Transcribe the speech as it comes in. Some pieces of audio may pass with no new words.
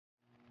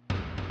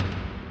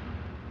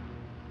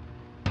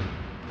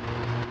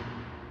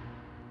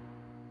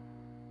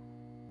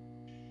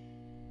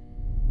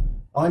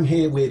I'm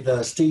here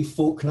with Steve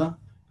Fawkner,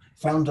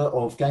 founder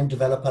of game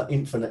developer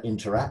Infinite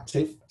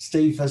Interactive.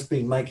 Steve has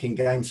been making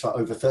games for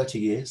over 30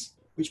 years,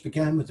 which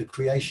began with the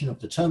creation of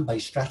the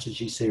turn-based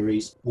strategy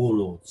series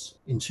Warlords.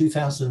 In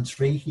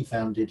 2003, he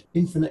founded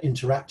Infinite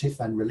Interactive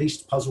and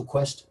released Puzzle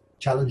Quest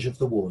Challenge of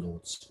the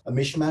Warlords, a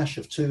mishmash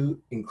of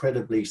two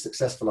incredibly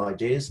successful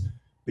ideas,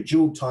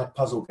 Bejeweled-type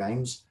puzzle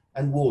games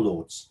and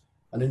Warlords,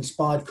 an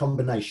inspired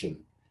combination.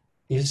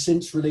 He has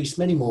since released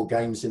many more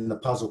games in the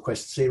Puzzle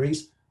Quest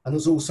series and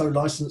has also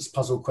licensed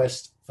Puzzle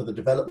Quest for the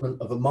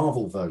development of a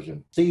Marvel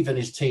version. Steve and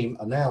his team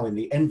are now in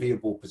the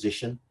enviable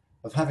position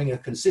of having a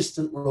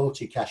consistent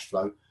royalty cash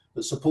flow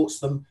that supports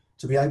them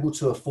to be able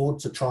to afford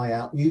to try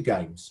out new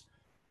games.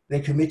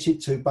 They're committed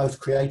to both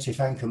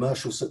creative and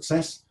commercial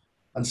success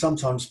and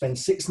sometimes spend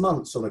 6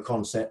 months on a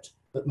concept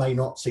that may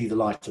not see the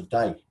light of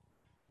day.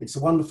 It's a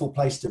wonderful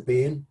place to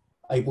be in,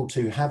 able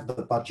to have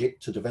the budget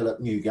to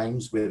develop new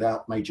games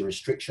without major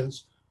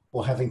restrictions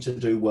or having to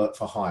do work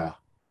for hire.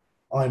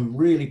 I'm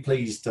really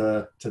pleased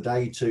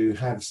today to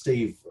have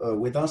Steve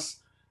with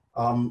us.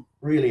 I'm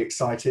really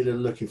excited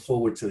and looking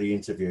forward to the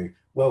interview.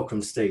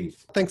 Welcome,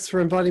 Steve. Thanks for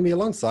inviting me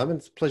along, Simon.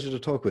 It's a pleasure to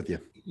talk with you.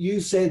 You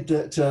said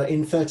that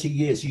in 30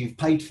 years you've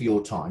paid for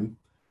your time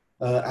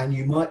and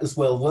you might as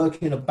well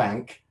work in a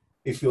bank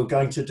if you're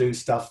going to do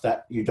stuff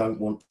that you don't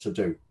want to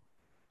do,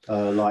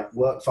 like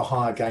work for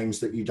hire games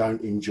that you don't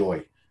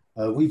enjoy.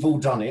 We've all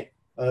done it.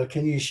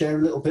 Can you share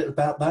a little bit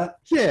about that?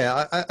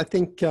 Yeah, I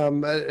think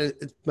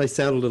it may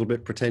sound a little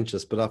bit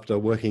pretentious, but after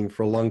working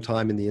for a long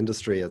time in the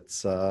industry,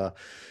 it's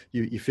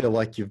you feel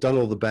like you've done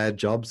all the bad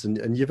jobs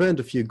and you've earned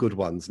a few good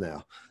ones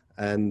now.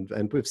 And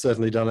we've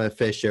certainly done a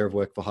fair share of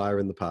work for hire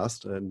in the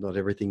past, and not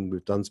everything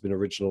we've done has been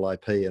original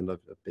IP. And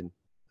I've been,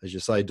 as you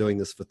say, doing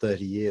this for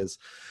 30 years.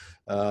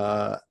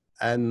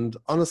 And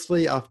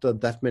honestly, after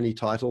that many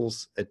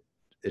titles,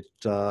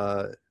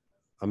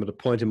 I'm at a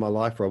point in my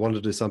life where I want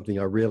to do something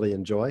I really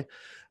enjoy.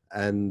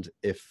 And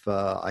if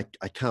I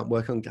can't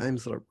work on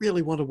games that I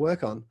really want to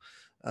work on,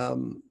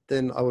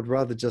 then I would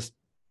rather just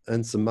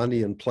earn some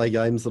money and play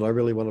games that I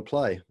really want to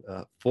play.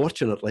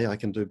 Fortunately, I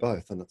can do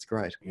both, and it's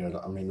great. Yeah,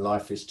 I mean,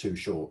 life is too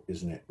short,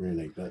 isn't it,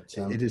 really? But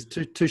it is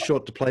too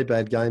short to play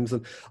bad games.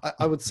 And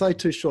I would say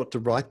too short to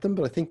write them,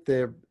 but I think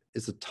there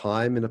is a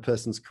time in a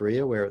person's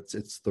career where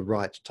it's the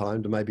right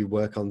time to maybe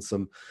work on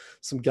some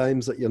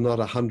games that you're not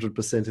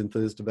 100%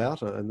 enthused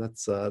about, and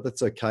that's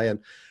okay, and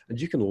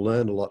you can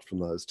learn a lot from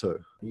those too.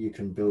 You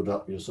can build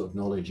up your sort of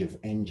knowledge of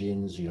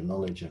engines, your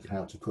knowledge of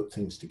how to put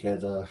things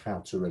together, how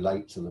to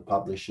relate to the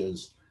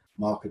publishers,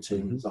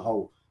 marketing. There's a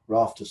whole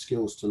raft of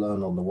skills to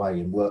learn on the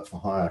way, and work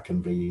for hire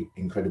can be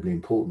incredibly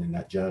important in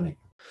that journey.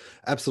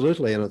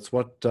 Absolutely, and it's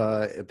what,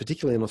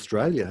 particularly in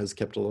Australia, has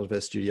kept a lot of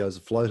our studios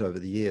afloat over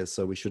the years.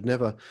 So we should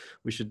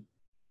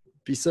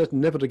be certain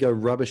never to go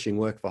rubbishing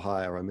work for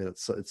hire. I mean,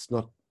 it's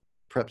not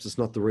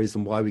the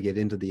reason why we get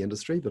into the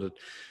industry, but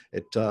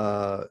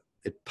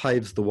it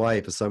paves the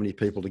way for so many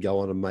people to go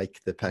on and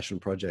make their passion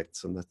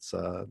projects, and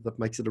that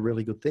makes it a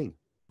really good thing.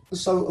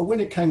 So when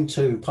it came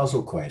to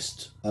Puzzle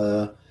Quest,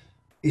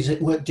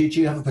 did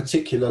you have a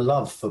particular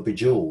love for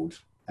Bejeweled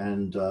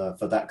and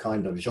for that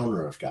kind of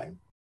genre of game?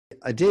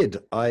 I did.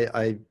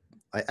 I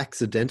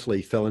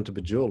accidentally fell into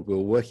Bejeweled. We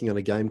were working on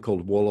a game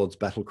called Warlords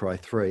Battlecry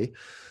 3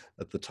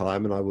 at the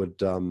time, and I would,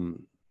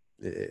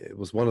 it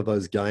was one of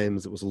those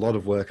games, it was a lot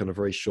of work on a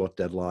very short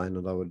deadline,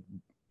 and I would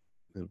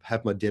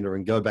have my dinner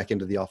and go back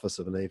into the office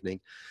of an evening,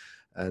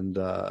 and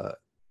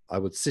I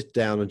would sit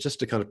down, and just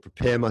to kind of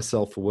prepare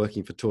myself for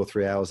working for 2 or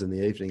 3 hours in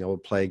the evening, I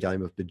would play a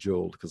game of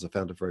Bejeweled because I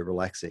found it very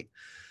relaxing.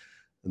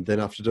 And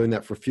then after doing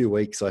that for a few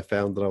weeks, I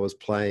found that I was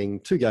playing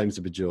 2 games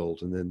of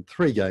Bejeweled and then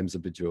 3 games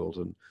of Bejeweled.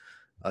 And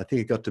I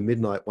think it got to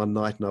midnight one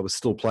night and I was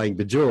still playing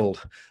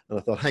Bejeweled. And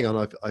I thought, hang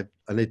on,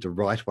 I need to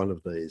write one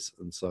of these.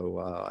 And so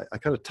I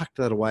kind of tucked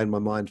that away in my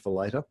mind for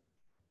later.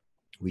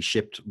 We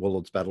shipped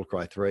Warlords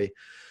Battlecry 3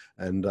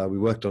 and we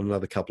worked on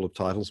another couple of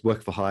titles,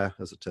 work for hire,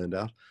 as it turned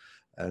out.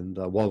 And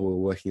while we were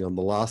working on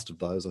the last of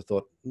those, I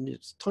thought,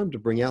 it's time to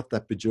bring out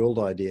that Bejeweled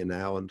idea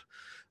now and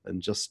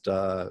just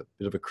a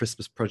bit of a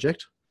Christmas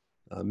project.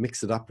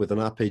 Mix it up with an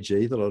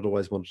RPG that I'd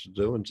always wanted to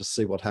do and just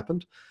see what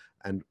happened.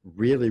 And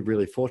really,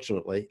 really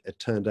fortunately, it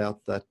turned out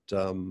that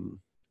one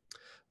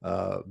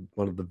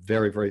of the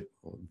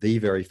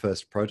very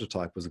first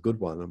prototype was a good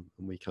one.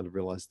 And we kind of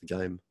realized the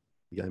game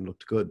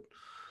looked good.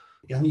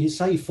 And you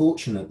say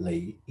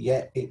fortunately,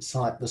 yet it's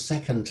like the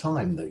second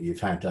time that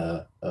you've had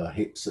a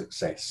hit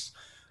success.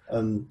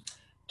 Do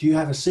you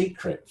have a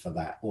secret for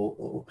that?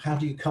 Or how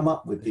do you come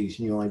up with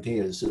these new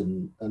ideas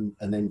and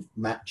then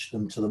match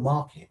them to the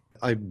market?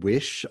 I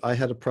wish I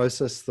had a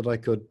process that I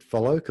could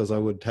follow, because I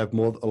would have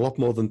a lot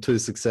more than 2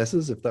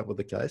 successes if that were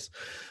the case.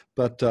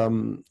 But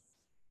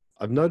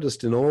I've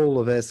noticed in all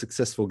of our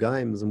successful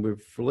games, and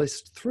we've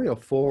released 3 or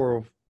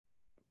 4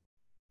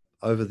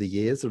 over the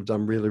years that have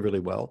done really, really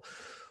well.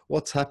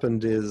 What's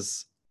happened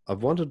is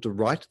I've wanted to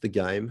write the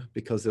game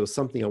because there was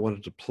something I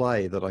wanted to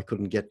play that I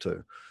couldn't get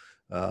to.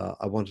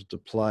 I wanted to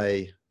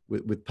play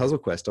with Puzzle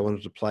Quest. I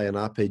wanted to play an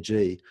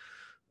RPG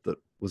that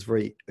was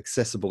very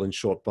accessible in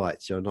short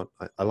bites. You know,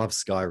 I love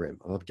Skyrim.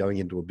 I love going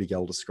into a big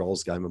Elder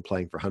Scrolls game and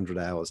playing for 100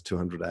 hours,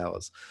 200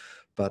 hours.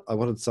 But I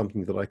wanted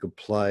something that I could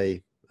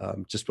play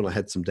just when I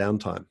had some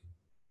downtime.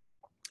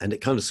 And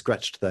it kind of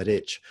scratched that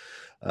itch.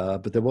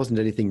 But there wasn't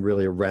anything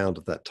really around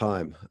at that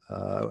time.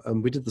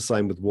 And we did the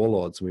same with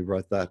Warlords, and we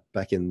wrote that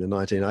back in the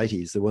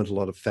 1980s. There weren't a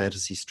lot of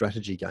fantasy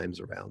strategy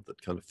games around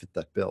that kind of fit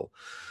that bill.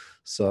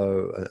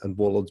 So, and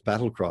Warlords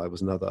Battlecry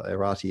was another,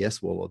 our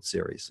RTS Warlords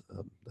series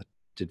that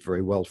did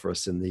very well for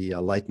us in the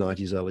late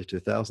 90s, early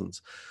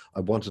 2000s. I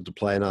wanted to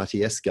play an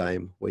RTS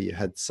game where you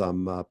had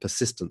some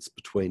persistence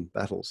between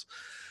battles.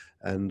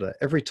 And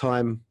every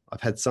time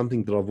I've had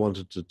something that I've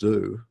wanted to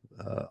do,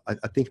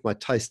 I think my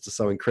tastes are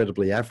so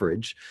incredibly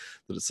average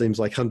that it seems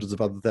like hundreds of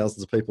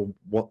thousands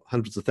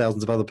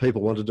of other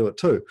people want to do it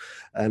too.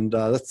 And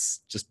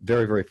that's just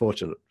very, very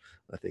fortunate,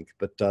 I think.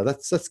 But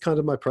that's kind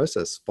of my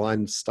process.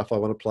 Find stuff I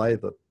want to play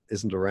that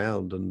isn't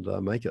around and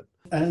make it.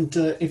 And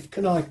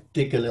can I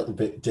dig a little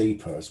bit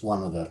deeper, as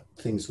one of the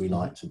things we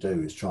like to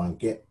do is try and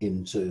get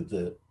into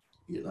the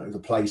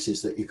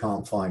places that you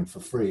can't find for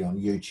free on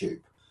YouTube.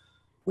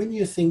 When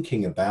you're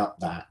thinking about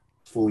that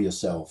for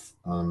yourself,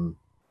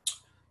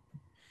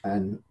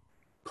 and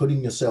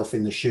putting yourself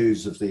in the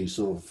shoes of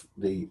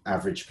the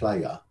average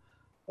player,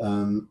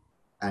 and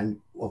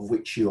of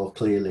which you're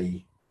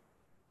clearly,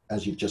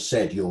 as you've just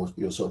said,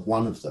 you're sort of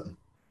one of them.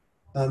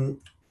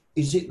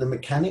 Is it the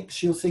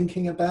mechanics you're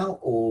thinking about,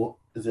 or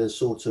the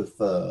sort of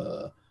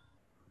the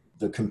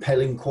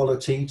compelling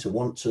quality to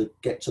want to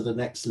get to the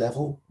next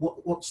level?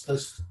 What's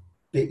the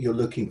bit you're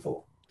looking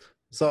for?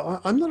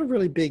 So I'm not a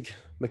really big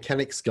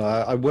mechanics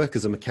guy. I work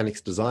as a mechanics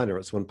designer.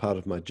 It's one part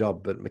of my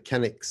job, but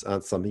mechanics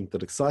aren't something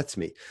that excites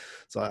me.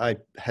 So I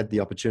had the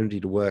opportunity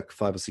to work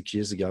 5 or 6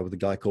 years ago with a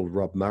guy called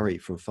Rob Murray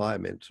from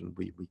Firemint, and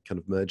we kind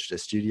of merged our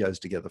studios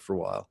together for a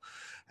while.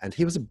 And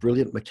he was a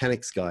brilliant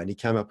mechanics guy, and he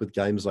came up with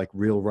games like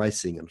Real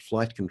Racing and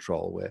Flight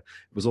Control, where it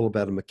was all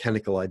about a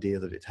mechanical idea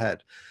that it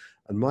had.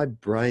 And my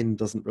brain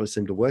doesn't really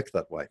seem to work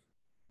that way.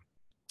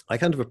 I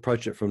kind of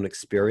approach it from an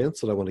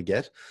experience that I want to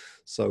get.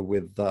 So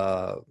with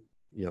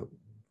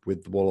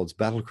with Warlords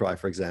Battlecry,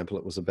 for example,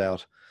 it was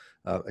about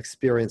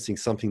experiencing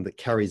something that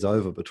carries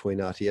over between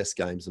RTS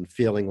games and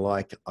feeling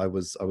like I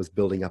was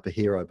building up a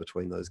hero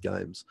between those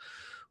games.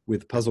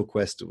 With Puzzle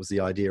Quest, it was the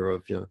idea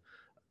of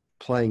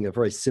playing a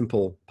very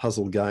simple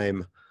puzzle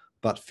game,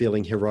 but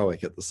feeling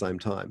heroic at the same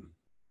time.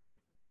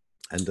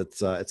 And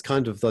it's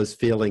kind of those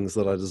feelings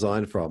that I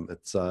design from.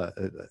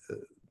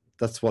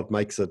 That's what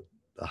makes it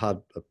a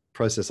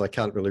process I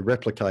can't really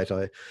replicate.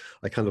 I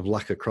kind of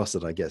luck across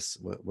it, I guess.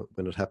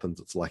 When it happens,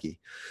 it's lucky.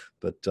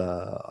 But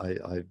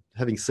I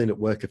having seen it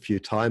work a few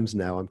times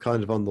now, I'm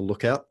kind of on the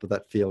lookout for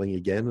that feeling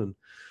again. And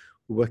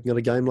we're working on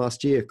a game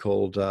last year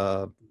called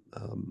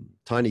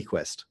Tiny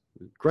Quest.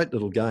 Great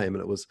little game,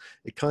 and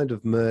it kind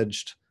of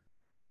merged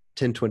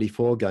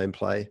 1024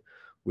 gameplay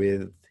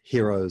with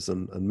heroes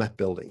and map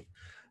building,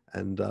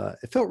 and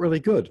it felt really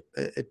good.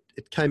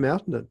 It came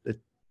out, and it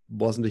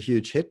wasn't a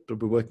huge hit,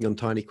 but we're working on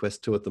Tiny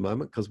Quest 2 at the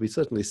moment because we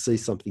certainly see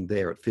something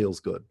there. It feels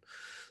good.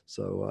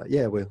 So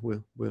yeah,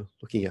 we're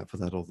looking out for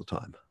that all the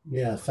time.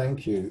 Yeah,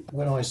 thank you.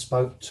 When I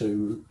spoke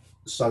to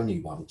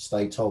Sony once,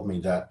 they told me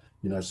that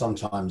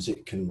sometimes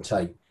it can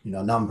take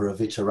a number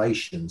of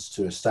iterations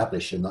to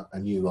establish a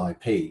new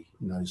IP.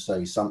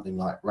 Say something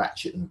like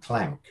Ratchet and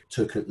Clank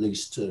took at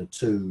least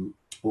two,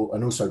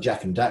 and also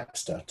Jack and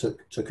Daxter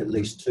took at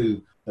least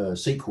two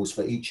sequels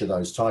for each of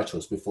those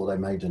titles before they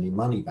made any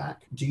money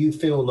back. Do you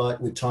feel like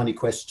with Tiny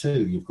Quest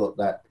 2, you've got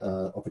that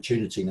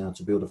opportunity now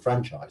to build a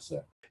franchise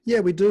there?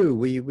 Yeah, we do.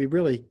 We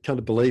really kind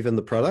of believe in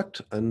the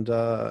product, and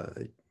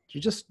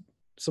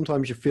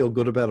sometimes you feel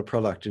good about a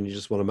product and you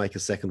just want to make a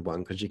second one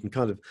because you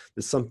can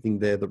there's something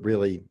there that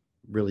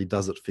really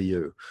does it for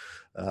you.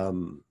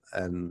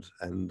 And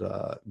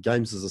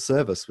games as a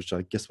service, which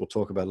I guess we'll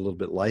talk about a little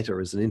bit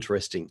later, is an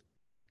interesting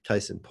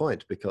case in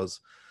point because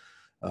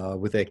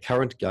with our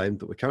current game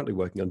that we're currently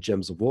working on,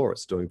 Gems of War,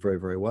 it's doing very,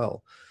 very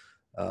well.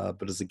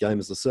 But as a game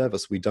as a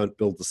service, we don't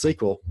build the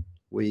sequel.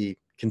 We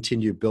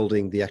continue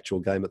building the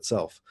actual game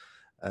itself.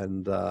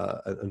 And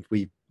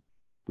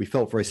we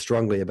felt very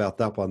strongly about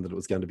that one, that it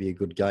was going to be a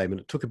good game.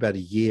 And it took about a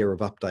year of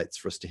updates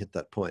for us to hit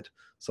that point.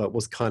 So it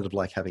was kind of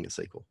like having a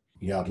sequel.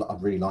 Yeah,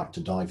 I'd really like to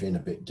dive in a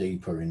bit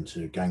deeper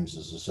into games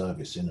as a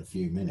service in a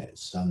few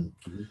minutes.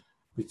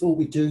 Before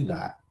we do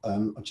that,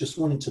 I just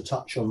wanted to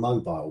touch on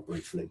mobile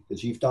briefly,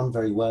 because you've done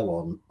very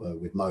well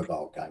with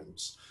mobile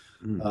games.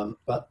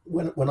 But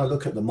when I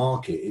look at the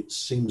market, it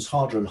seems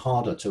harder and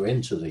harder to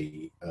enter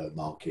the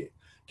market,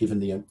 given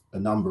the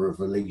number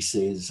of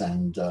releases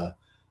and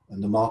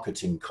the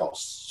marketing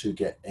costs to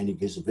get any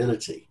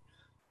visibility.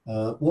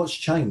 What's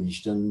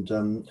changed,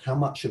 and how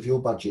much of your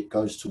budget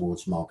goes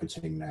towards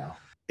marketing now?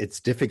 It's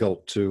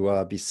difficult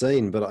to be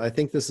seen, but I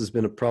think this has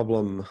been a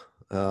problem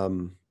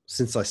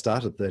since I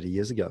started 30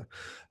 years ago.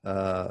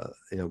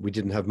 We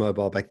didn't have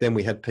mobile back then.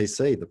 We had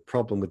PC. The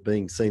problem with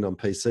being seen on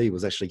PC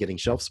was actually getting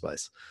shelf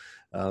space.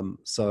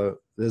 So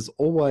there's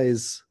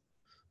always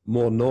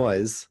more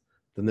noise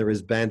than there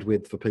is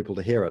bandwidth for people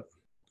to hear it.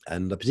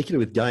 and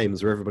particularly with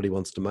games where everybody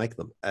wants to make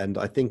them. And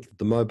I think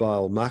the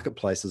mobile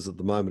marketplaces at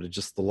the moment are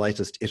just the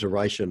latest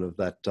iteration of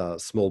that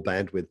small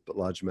bandwidth but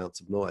large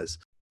amounts of noise.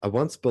 I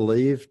once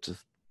believed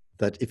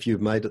that if you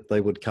made it,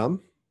 they would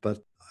come,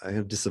 but I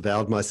have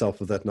disavowed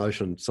myself of that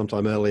notion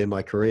sometime early in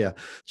my career.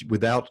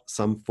 Without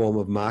some form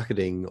of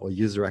marketing or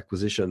user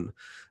acquisition,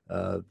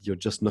 you're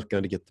just not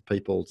going to get the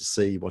people to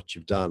see what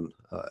you've done,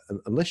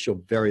 unless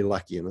you're very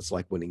lucky, and it's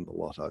like winning the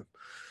lotto.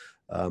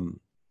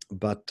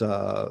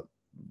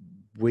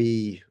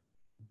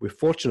 We're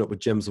fortunate with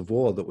Gems of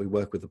War that we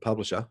work with the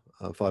publisher,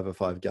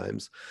 505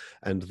 Games,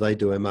 and they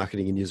do our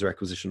marketing and user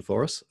acquisition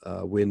for us.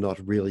 We're not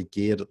really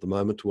geared at the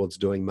moment towards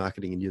doing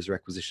marketing and user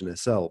acquisition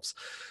ourselves.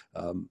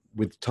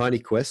 With Tiny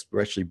Quest,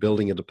 we're actually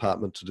building a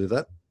department to do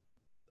that.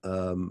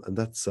 And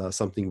that's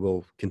something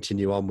we'll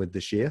continue on with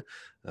this year.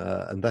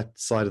 And that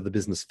side of the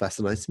business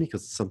fascinates me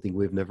because it's something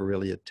we've never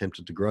really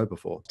attempted to grow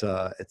before.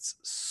 It's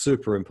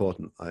super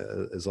important,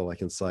 is all I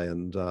can say.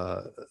 And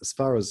as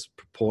far as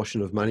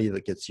proportion of money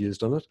that gets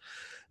used on it,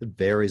 it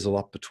varies a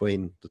lot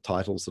between the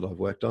titles that I've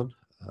worked on.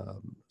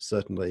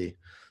 Certainly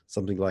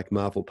something like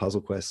Marvel Puzzle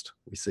Quest,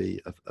 we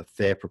see a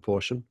fair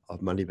proportion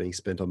of money being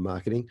spent on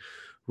marketing.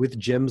 With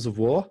Gems of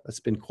War, it's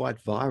been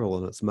quite viral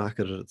and it's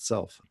marketed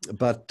itself.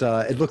 But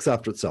it looks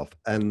after itself,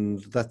 and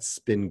that's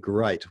been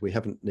great. We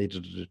haven't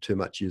needed to do too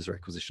much user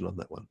acquisition on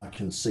that one. I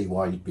can see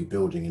why you'd be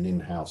building an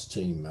in-house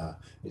team.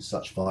 It's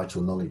such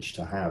vital knowledge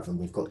to have, and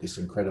we've got this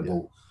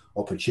incredible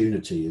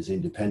opportunity as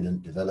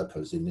independent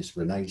developers in this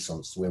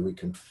renaissance where we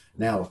can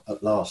now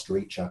at last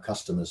reach our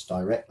customers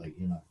directly,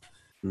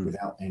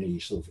 without any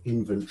sort of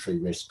inventory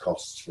risk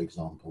costs, for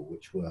example,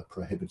 which were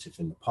prohibitive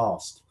in the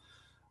past.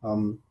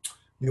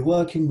 You're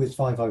working with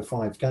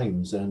 505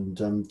 Games, and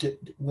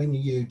when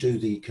you do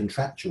the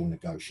contractual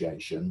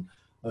negotiation,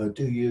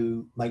 do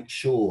you make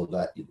sure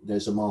that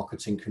there's a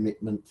marketing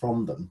commitment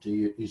from them?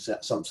 Is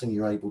that something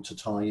you're able to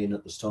tie in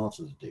at the start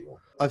of the deal?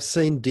 I've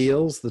seen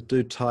deals that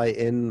do tie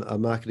in a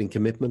marketing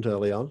commitment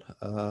early on.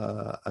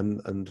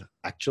 And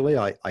actually,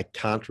 I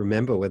can't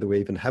remember whether we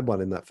even had one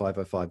in that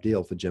 505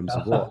 deal for Gems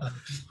of War.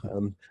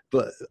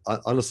 But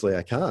honestly,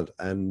 I can't.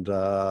 And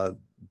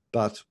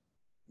but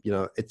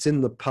it's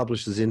in the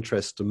publisher's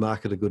interest to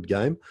market a good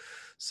game.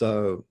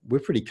 So we're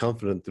pretty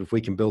confident that if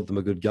we can build them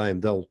a good game,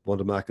 they'll want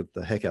to market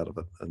the heck out of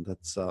it. And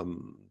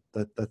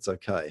that's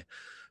okay.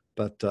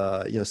 But,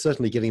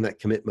 certainly getting that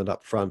commitment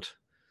up front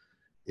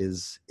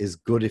is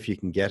good if you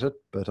can get it.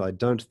 But I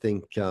don't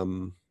think,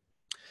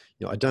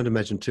 I don't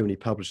imagine too many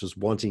publishers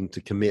wanting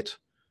to commit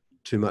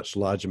too much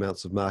large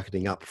amounts of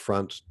marketing up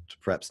front to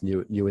perhaps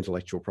new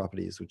intellectual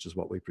properties, which is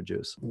what we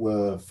produce.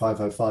 Were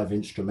 505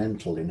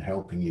 instrumental in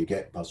helping you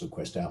get Puzzle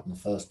Quest out in the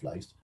first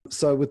place?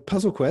 So with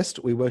Puzzle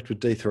Quest, we worked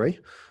with D3,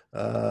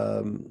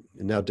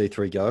 now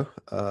D3 Go.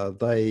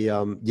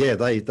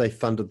 They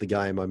funded the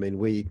game. I mean,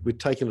 we'd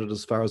taken it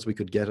as far as we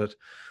could get it.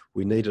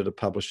 We needed a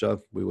publisher.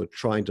 We were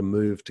trying to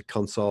move to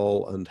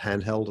console and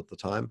handheld at the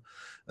time,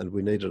 and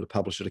we needed a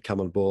publisher to come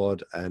on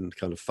board and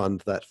kind of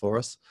fund that for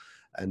us.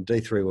 And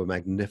D3 were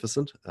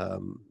magnificent,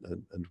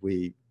 and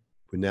we're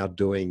now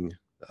doing.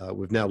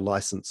 We've now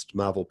licensed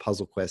Marvel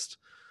Puzzle Quest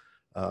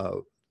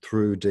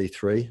through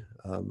D3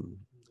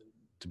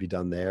 to be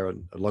done there,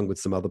 and along with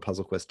some other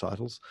Puzzle Quest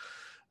titles.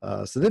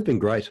 So they've been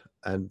great,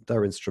 and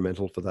they're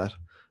instrumental for that.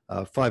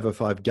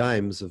 505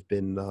 Games have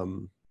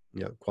been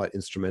quite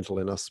instrumental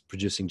in us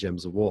producing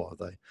Gems of War.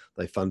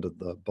 They funded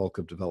the bulk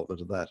of development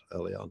of that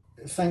early on.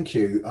 Thank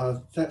you.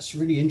 That's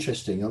really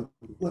interesting.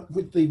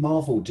 With the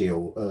Marvel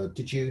deal,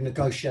 did you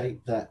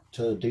negotiate that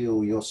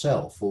deal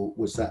yourself, or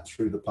was that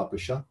through the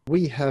publisher?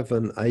 We have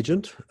an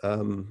agent.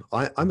 I'm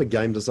a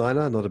game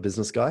designer, not a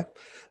business guy,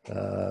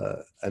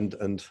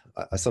 and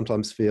I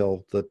sometimes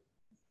feel that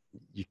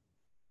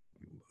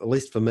at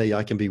least for me,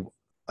 I could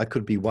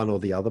be one or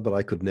the other, but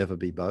I could never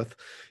be both.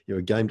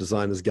 A game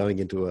designer is going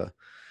into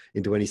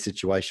any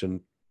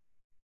situation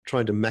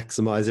trying to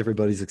maximize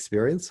everybody's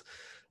experience,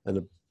 and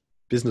a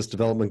business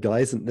development guy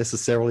isn't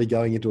necessarily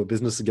going into a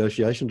business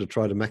negotiation to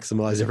try to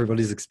maximize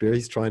everybody's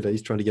experience.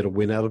 He's trying to get a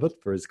win out of it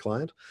for his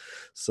client.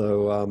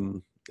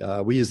 So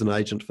we use an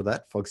agent for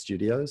that, Fog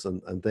Studios,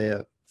 and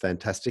they're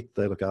fantastic.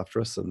 They look after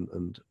us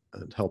and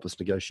help us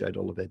negotiate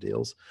all of our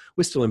deals.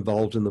 We're still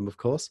involved in them, of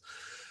course.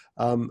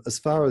 As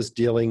far as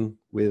dealing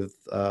with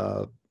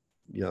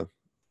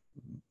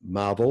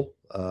Marvel,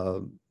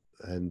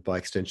 and by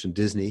extension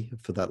Disney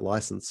for that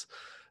license,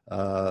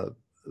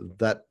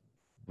 that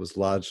was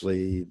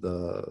largely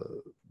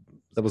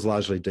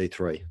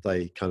D3.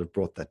 They kind of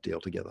brought that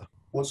deal together.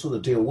 What sort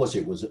of deal was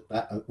it?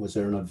 Was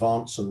there an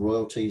advance and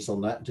royalties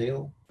on that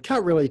deal?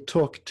 Can't really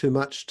talk too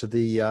much to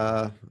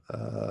the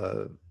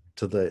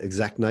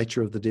exact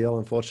nature of the deal,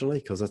 unfortunately,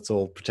 because that's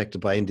all protected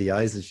by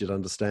NDAs, as you'd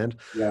understand.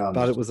 Yeah,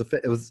 but it was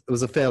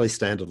a fairly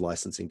standard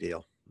licensing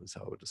deal, is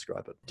how I would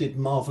describe it. Did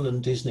Marvel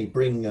and Disney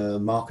bring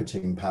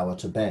marketing power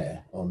to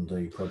bear on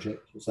the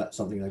project? Was that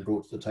something they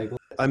brought to the table?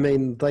 I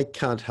mean, they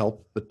can't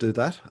help but do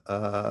that.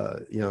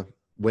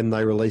 when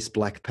they release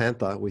Black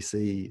Panther, we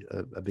see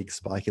a big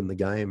spike in the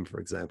game, for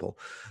example,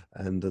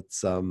 and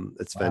it's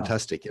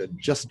fantastic.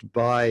 Just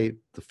by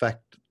the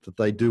fact that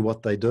they do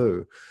what they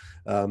do,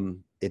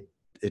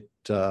 it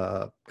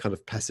kind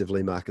of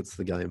passively markets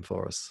the game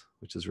for us,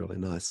 which is really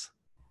nice.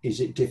 Is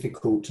it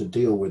difficult to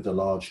deal with a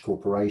large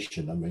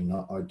corporation? I mean,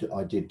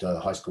 I did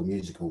High School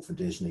Musical for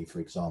Disney, for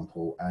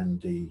example,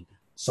 and the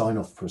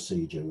sign-off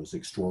procedure was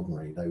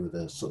extraordinary. They were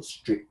the sort of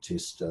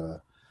strictest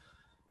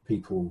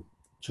people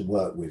to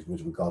work with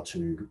regard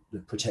to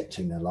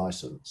protecting their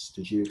license.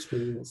 Did you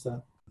experience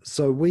that?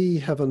 So we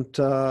haven't,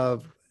 our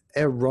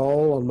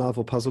role on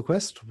Marvel Puzzle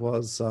Quest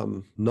was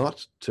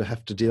not to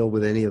have to deal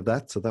with any of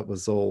that. So that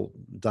was all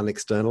done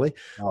externally,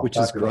 which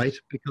is great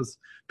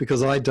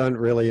because I don't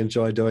really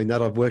enjoy doing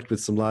that. I've worked with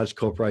some large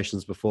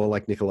corporations before,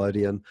 like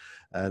Nickelodeon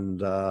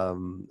and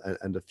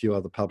a few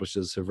other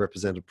publishers who've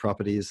represented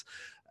properties.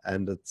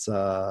 And it's,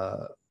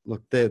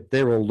 look,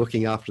 they're all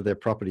looking after their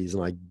properties,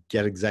 and I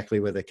get exactly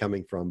where they're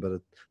coming from.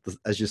 But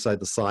as you say,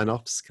 the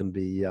sign-offs can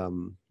be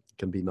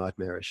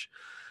nightmarish.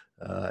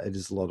 It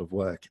is a lot of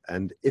work.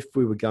 And if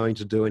we were going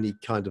to do any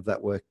kind of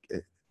that work,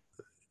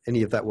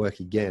 any of that work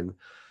again,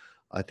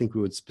 I think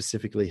we would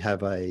specifically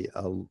have a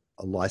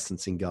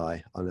licensing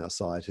guy on our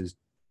side whose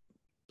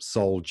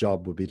sole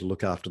job would be to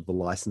look after the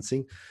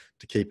licensing,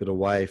 to keep it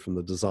away from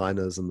the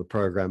designers and the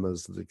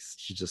programmers.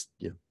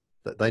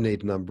 They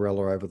need an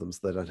umbrella over them so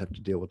they don't have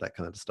to deal with that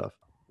kind of stuff.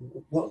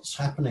 What's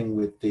happening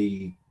with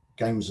the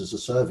games as a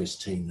service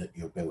team that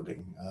you're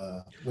building?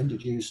 When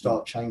did you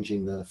start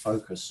changing the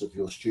focus of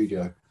your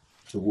studio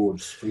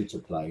towards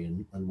free-to-play,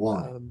 and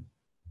why?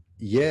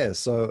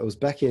 So it was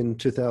back in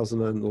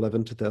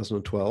 2011,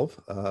 2012.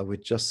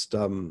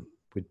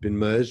 We'd been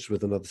merged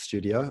with another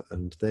studio,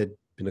 and they'd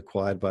been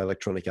acquired by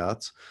Electronic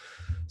Arts.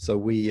 So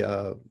we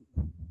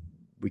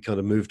kind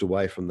of moved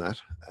away from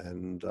that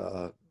and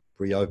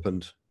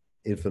reopened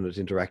Infinite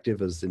Interactive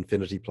as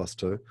Infinity Plus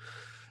 2.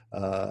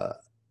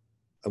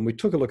 And we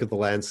took a look at the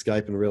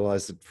landscape and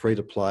realized that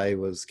free-to-play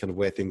was kind of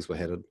where things were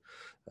headed.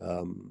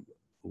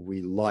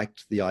 We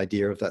liked the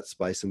idea of that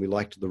space, and we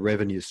liked the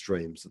revenue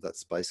streams that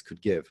space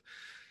could give,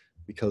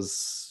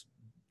 because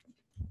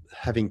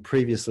having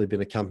previously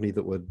been a company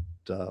that would,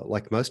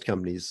 like most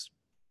companies,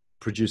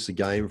 produce a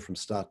game from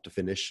start to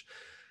finish,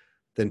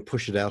 then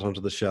push it out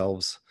onto the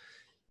shelves,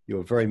 you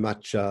were very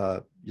much,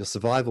 your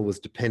survival was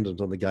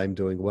dependent on the game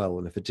doing well.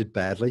 And if it did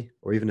badly,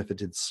 or even if it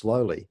did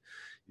slowly,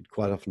 you'd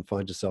quite often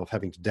find yourself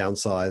having to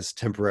downsize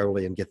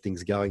temporarily and get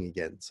things going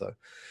again. So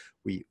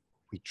we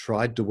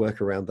tried to work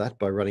around that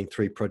by running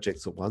 3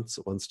 projects at once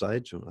at one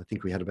stage. I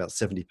think we had about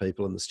 70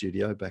 people in the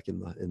studio back in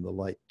the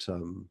late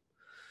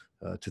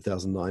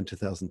 2009,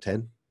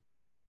 2010.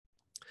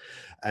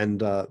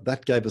 And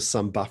that gave us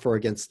some buffer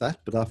against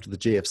that. But after the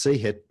GFC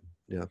hit,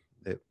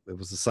 it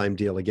was the same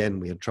deal again.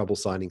 We had trouble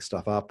signing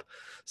stuff up.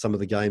 Some of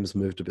the games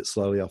moved a bit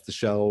slowly off the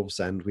shelves,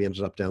 and we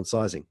ended up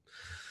downsizing.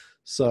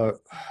 So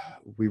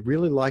we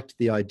really liked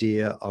the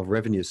idea of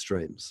revenue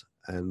streams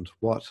and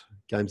what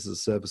games as a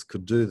service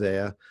could do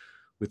there,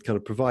 with kind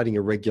of providing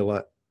a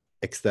regular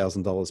X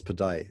 $1,000s per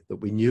day that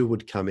we knew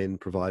would come in,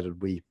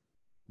 provided we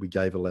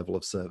gave a level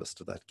of service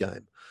to that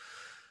game.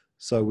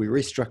 So we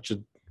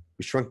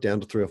shrunk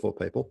down to 3 or 4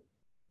 people,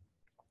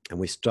 and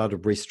we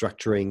started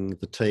restructuring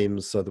the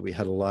teams so that we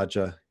had a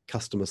larger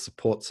customer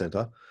support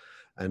center,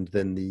 and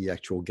then the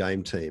actual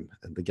game team.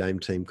 And the game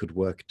team could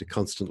work to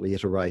constantly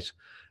iterate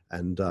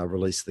and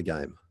release the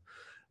game.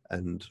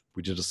 And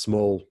we did a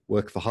small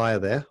work for hire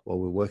there while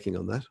we were working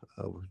on that,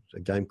 a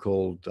game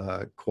called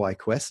Kwai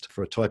Quest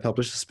for a toy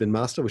publisher, Spin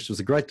Master, which was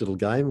a great little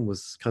game and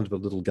was kind of a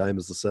little game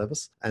as a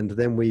service. And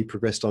then we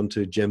progressed on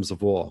to Gems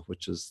of War,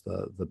 which is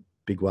the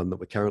big one that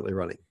we're currently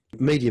running.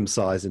 Medium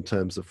size in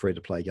terms of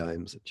free-to-play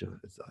games.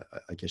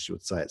 I guess you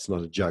would say it's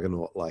not a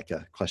juggernaut like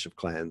a Clash of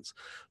Clans,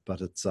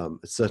 but it's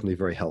certainly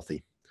very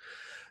healthy.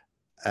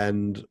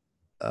 And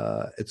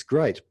it's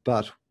great,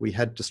 but we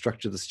had to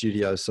structure the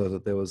studio so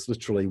that there was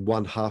literally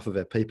 1/2 of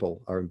our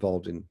people are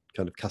involved in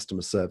kind of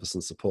customer service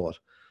and support,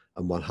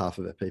 and 1/2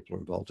 of our people are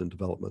involved in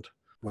development.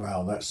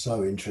 Wow, that's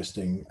so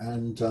interesting.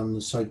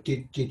 And so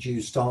did you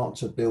start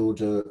to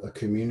build a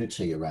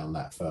community around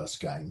that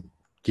first game?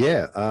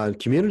 Yeah,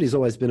 community has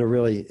always been a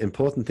really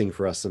important thing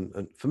for us,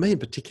 and for me in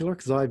particular,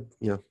 because I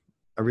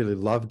really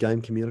love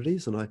game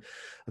communities, and I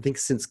think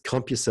since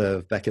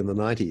CompuServe back in the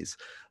 90s,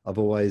 I've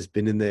always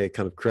been in there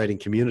kind of creating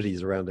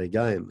communities around their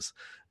games.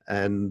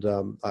 And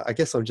I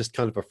guess I'm just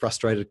kind of a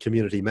frustrated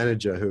community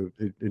manager who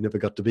never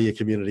got to be a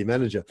community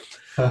manager.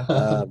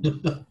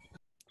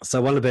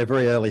 So one of our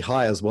very early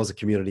hires was a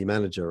community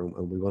manager,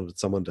 and we wanted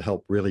someone to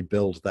help really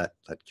build that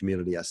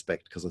community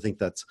aspect, because I think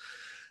that's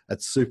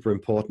super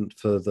important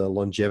for the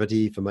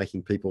longevity, for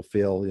making people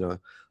feel,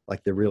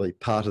 like they're really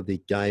part of the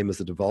game as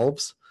it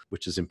evolves,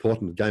 which is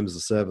important. Game as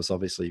a service,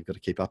 obviously, you've got to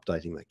keep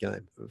updating that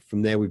game.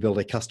 From there, we built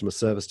a customer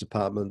service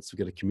departments. We've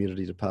got a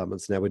community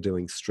departments. Now we're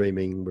doing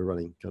streaming. We're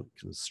running kind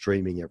of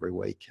streaming every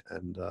week,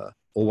 and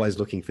always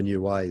looking for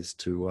new ways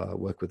to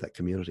work with that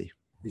community.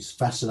 It's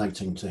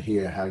fascinating to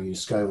hear how you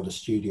scale the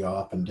studio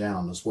up and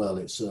down as well.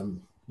 It's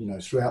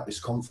throughout this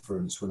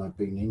conference, when I've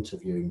been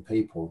interviewing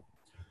people,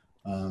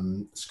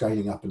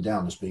 scaling up and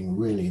down has been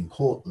really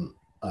important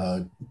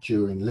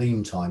during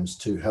lean times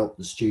to help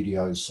the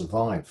studios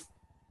survive.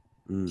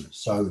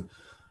 So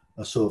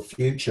a sort of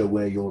future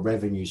where your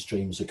revenue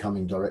streams are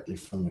coming directly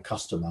from the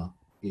customer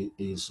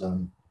is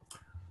an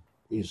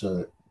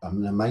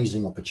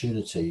amazing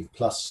opportunity.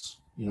 Plus,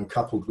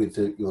 coupled with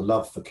your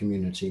love for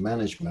community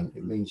management,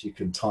 it means you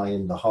can tie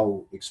in the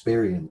whole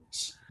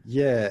experience.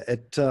 Yeah,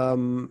 it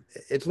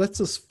lets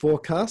us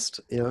forecast,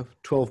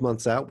 12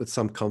 months out with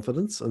some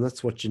confidence, and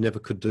that's what you never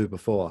could do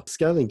before.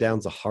 Scaling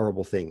down's a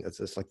horrible thing.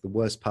 It's like the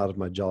worst part of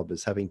my job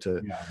is having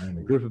to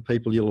a group of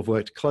people you'll have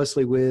worked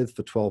closely with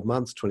for 12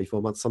 months,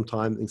 24 months,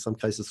 sometime in some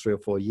cases 3 or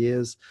 4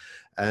 years,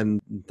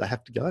 and they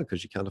have to go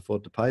because you can't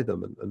afford to pay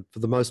them. And for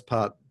the most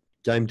part,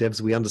 game devs,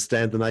 we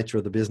understand the nature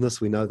of the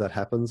business. We know that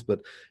happens,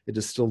 but it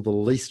is still the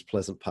least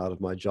pleasant part of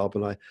my job.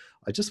 And I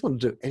just want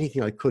to do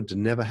anything I could to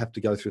never have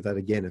to go through that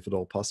again, if at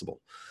all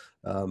possible.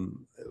 To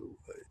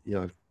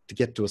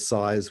get to a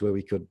size where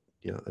we could,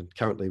 and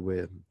currently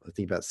we're, I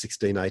think, about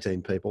 16,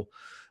 18 people,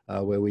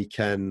 where we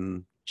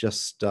can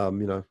just,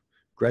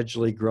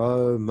 gradually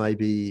grow.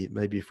 Maybe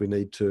if we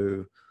need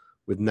to,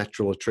 with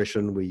natural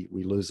attrition, we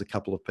lose a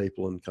couple of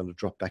people and kind of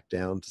drop back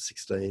down to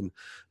 16.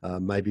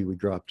 Maybe we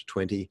grow up to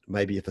 20.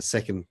 Maybe if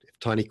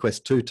Tiny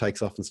Quest 2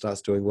 takes off and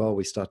starts doing well,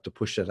 we start to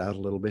push it out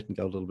a little bit and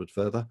go a little bit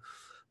further.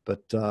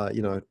 But,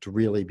 to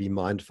really be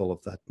mindful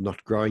of that,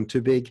 not growing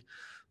too big,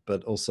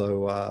 but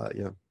also,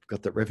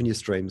 got that revenue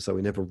stream, so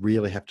we never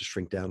really have to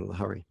shrink down in a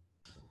hurry.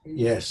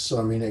 Yes,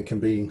 I mean, it can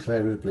be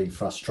incredibly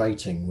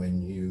frustrating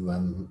when you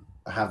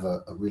have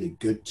a really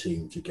good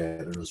team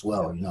together as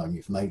well, and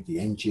you've made the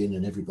engine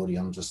and everybody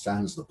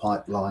understands the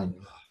pipeline,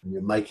 and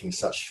you're making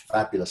such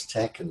fabulous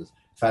tech and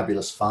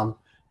fabulous fun,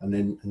 and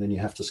then you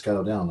have to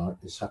scale down.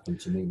 It's happened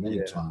to me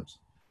many times.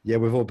 Yeah,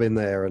 we've all been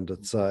there, and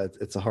it's a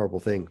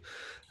horrible thing.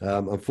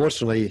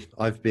 Unfortunately,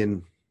 I've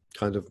been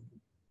kind of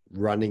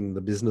running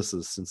the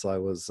businesses since I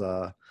was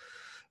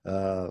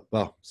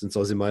since I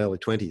was in my early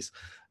 20s,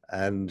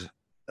 and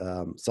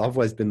so I've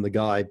always been the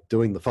guy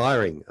doing the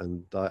firing,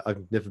 and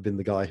I've never been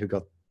the guy who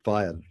got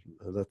fired.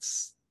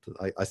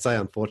 I say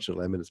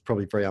unfortunately. I mean, it's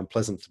probably very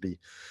unpleasant to be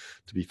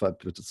fired,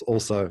 but it's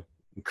also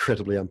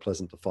incredibly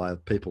unpleasant to fire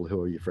people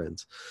who are your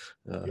friends.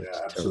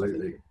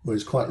 Absolutely. Well,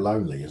 it's quite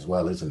lonely as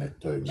well, isn't it,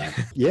 doing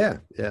that? Yeah.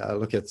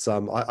 Look, it's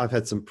I've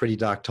had some pretty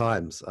dark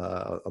times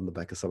on the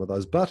back of some of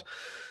those, but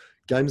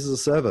games as a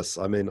service,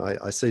 I mean,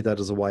 I see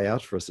that as a way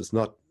out for us. It's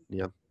not,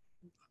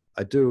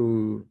 I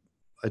do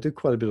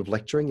quite a bit of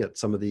lecturing at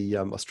some of the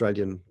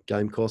Australian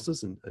game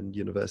courses and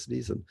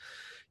universities. And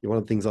one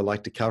of the things I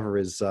like to cover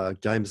is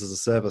games as a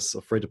service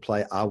or free to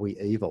play. Are we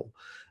evil?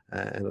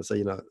 And I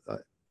say,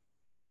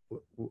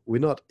 we're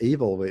not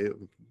evil. We're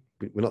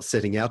not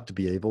setting out to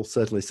be evil.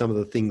 Certainly some of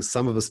the things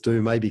some of us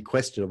do may be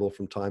questionable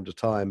from time to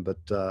time,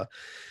 but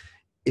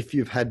if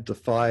you've had to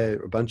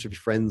fire a bunch of your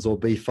friends or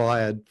be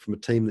fired from a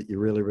team that you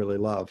really, really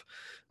love,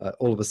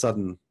 all of a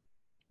sudden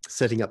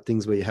setting up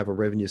things where you have a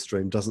revenue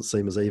stream doesn't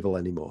seem as evil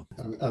anymore.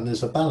 And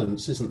there's a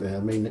balance, isn't there? I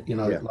mean,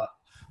 like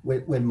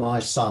when my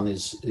son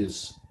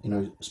is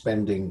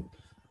spending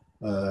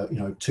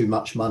too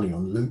much money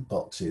on loot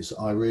boxes,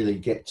 I really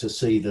get to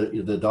see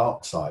the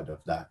dark side of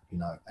that,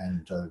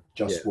 and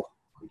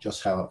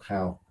just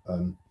how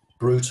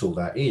brutal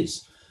that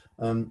is.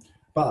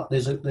 But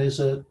there's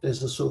a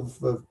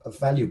sort of a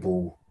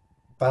valuable,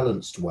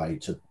 balanced way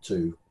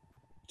to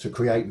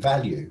create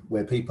value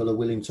where people are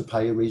willing to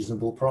pay a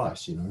reasonable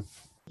price,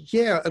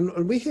 Yeah,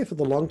 and we're here for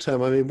the long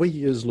term. I mean, we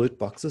use loot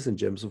boxes in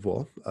Gems of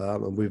War,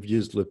 and we've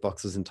used loot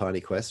boxes in Tiny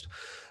Quest.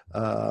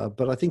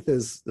 But I think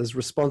there's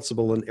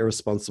responsible and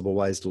irresponsible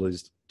ways to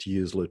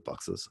use loot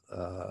boxes.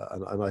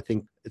 And I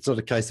think it's not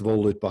a case of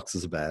all loot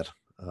boxes are bad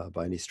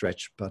by any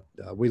stretch, but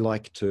we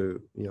like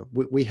to,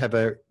 we have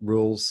our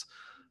rules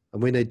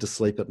and we need to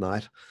sleep at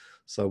night.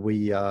 So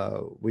we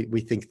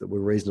think that we're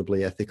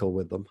reasonably ethical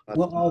with them.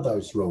 What are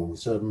those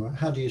rules?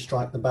 How do you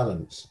strike the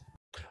balance?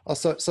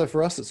 So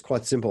for us, it's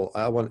quite simple.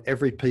 I want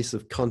every piece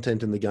of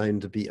content in the game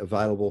to be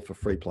available for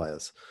free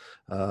players.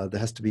 There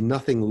has to be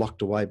nothing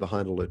locked away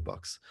behind a loot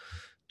box.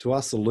 To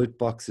us, a loot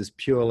box is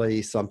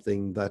purely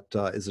something that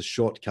is a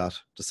shortcut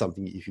to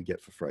something that you could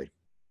get for free.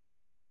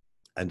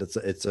 And it's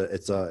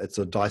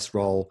a dice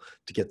roll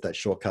to get that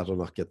shortcut or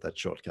not get that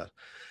shortcut.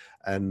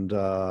 And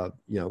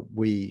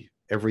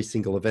every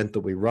single event that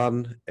we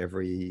run,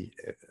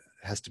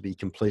 has to be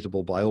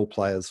completable by all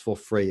players for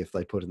free if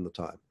they put in the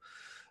time.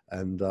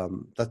 And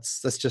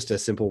that's just a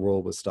simple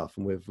rule with stuff.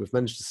 And we've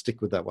managed to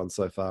stick with that one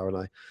so far.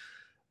 And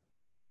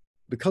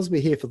because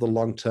we're here for the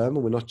long term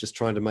and we're not just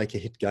trying to make a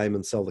hit game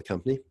and sell the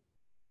company,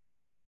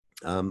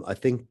 I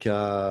think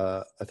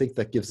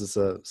that gives us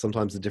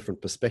sometimes a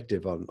different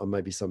perspective on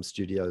maybe some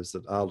studios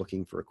that are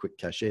looking for a quick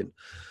cash in.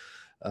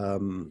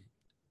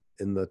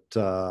 In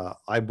that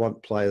I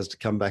want players to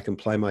come back and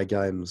play my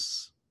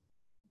games,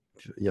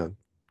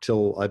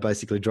 till I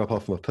basically drop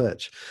off my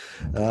perch.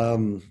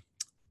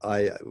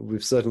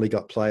 We've certainly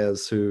got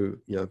players who,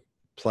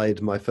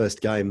 played my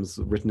first games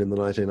written in the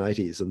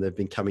 1980s, and they've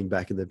been coming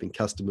back and they've been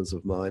customers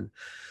of mine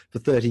for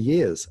 30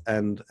 years.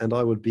 And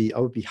I would be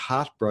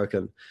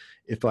heartbroken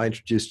if I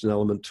introduced an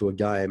element to a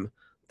game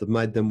that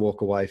made them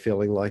walk away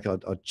feeling like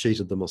I'd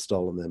cheated them or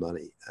stolen their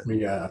money. And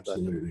Yeah,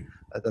 absolutely.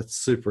 that's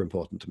super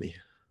important to me.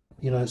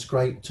 You know, it's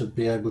great to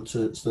be able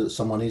to, so that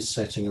someone is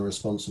setting a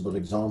responsible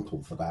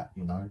example for that,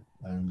 you know,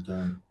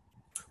 and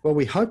well,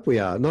 we hope we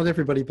are. Not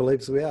everybody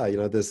believes we are. You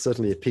know, there's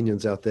certainly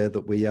opinions out there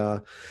that we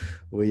are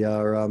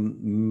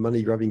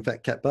money grubbing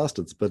fat cat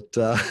bastards. But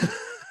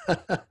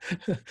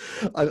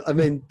I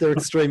mean, they're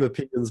extreme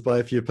opinions by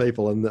a few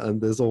people,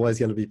 and there's always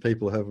going to be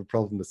people who have a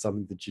problem with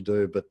something that you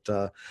do.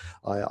 But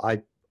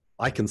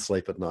I can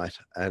sleep at night,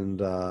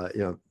 and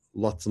you know,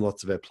 lots and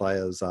lots of our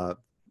players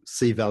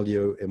see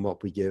value in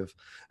what we give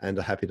and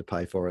are happy to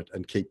pay for it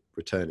and keep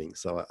returning.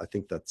 So I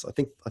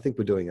think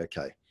we're doing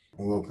okay.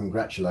 well,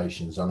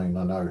 congratulations. I mean,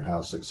 I know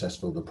how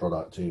successful the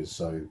product is,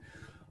 so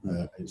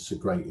it's a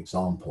great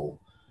example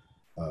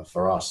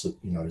for us,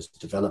 you know, as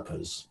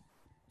developers.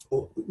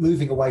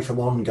 Moving away from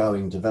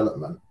ongoing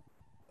development,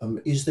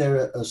 is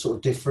there a sort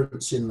of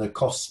difference in the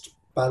cost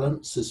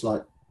balance? Is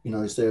like, you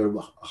know, is there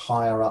a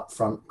higher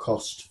upfront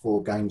cost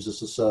for games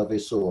as a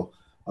service, or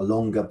a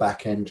longer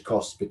back end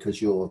cost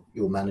because you're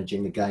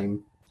managing the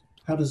game?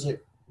 How does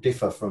it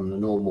differ from the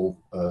normal,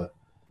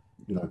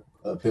 you know,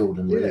 build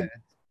and release?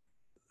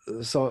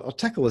 So I'll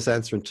tackle this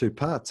answer in two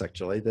parts,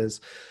 actually.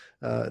 There's,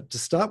 to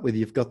start with,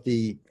 you've got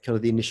the kind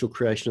of the initial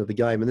creation of the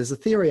game. And there's a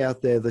theory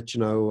out there that, you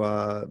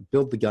know,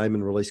 build the game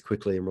and release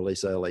quickly and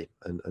release early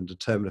and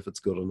determine if it's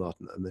good or not,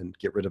 and then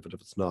get rid of it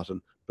if it's not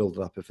and build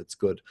it up if it's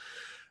good.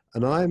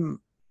 And I'm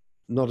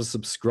not a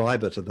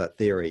subscriber to that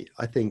theory.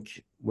 I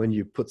think when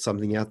you put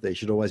something out there, you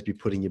should always be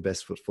putting your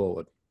best foot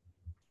forward.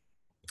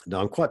 Now,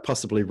 I'm quite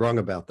possibly wrong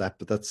about that,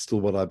 but that's still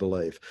what I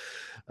believe.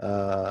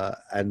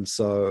 And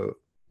so,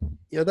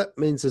 you know, that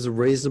means there's a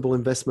reasonable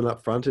investment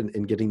up front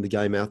in getting the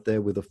game out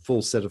there with a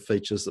full set of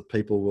features that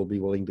people will be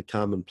willing to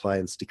come and play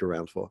and stick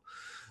around for.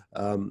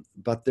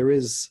 But there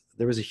is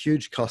a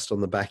huge cost on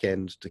the back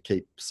end to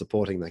keep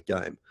supporting that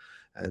game.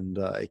 And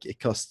it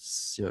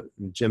costs, you know,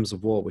 Gems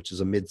of War, which is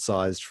a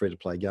mid-sized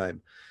free-to-play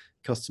game,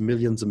 costs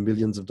millions and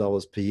millions of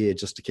dollars per year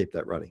just to keep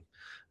that running.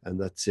 And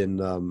that's in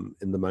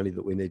the money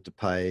that we need to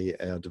pay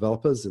our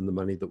developers, in the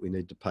money that we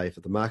need to pay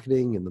for the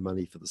marketing, and the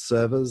money for the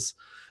servers,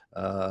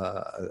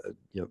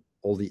 you know,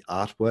 all the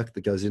artwork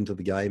that goes into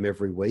the game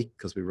every week,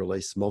 because we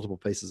release multiple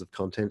pieces of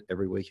content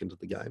every week into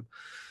the game.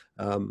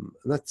 And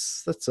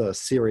that's a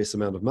serious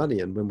amount of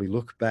money. And when we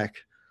look back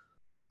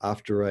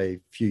after a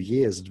few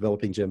years of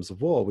developing Gems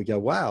of War, we go,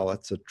 wow,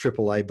 that's a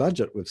AAA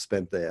budget we've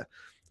spent there.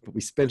 But we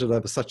spent it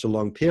over such a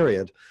long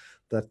period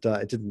that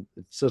it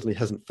certainly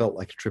hasn't felt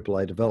like a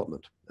AAA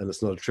development, and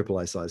it's not a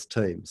AAA sized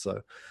team.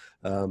 So,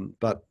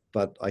 but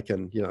I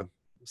can, you know,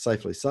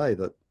 safely say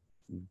that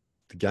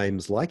the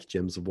games like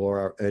Gems of War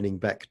are earning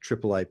back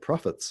AAA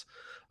profits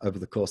over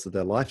the course of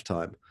their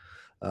lifetime,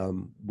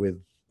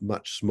 with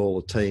much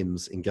smaller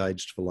teams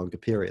engaged for longer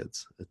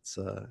periods. It's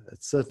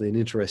certainly an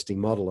interesting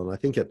model, and I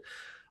think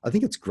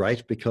it's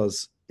great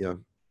because, you know,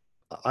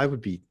 I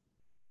would be,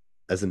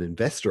 as an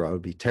investor, I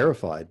would be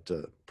terrified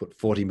to put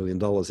 $40 million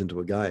into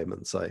a game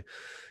and say,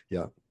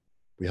 yeah,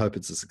 we hope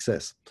it's a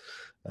success.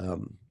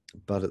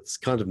 But it's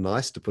kind of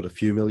nice to put a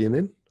few million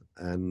in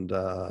and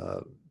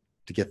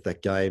to get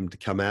that game to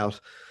come out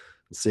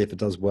and see if it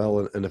does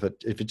well. And if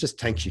it just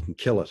tanks, you can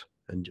kill it.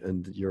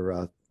 And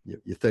you're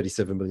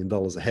 $37 million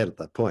ahead at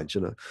that point,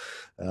 you know.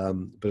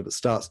 But if it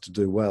starts to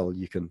do well,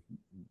 you can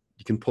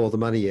pour the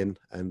money in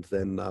and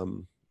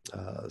then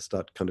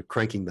start kind of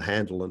cranking the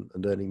handle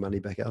and earning money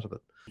back out of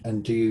it.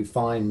 And do you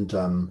find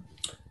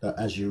that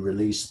as you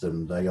release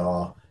them,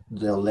 they'll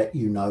let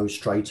you know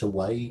straight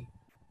away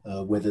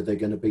whether they're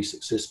going to be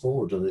successful,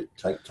 or does it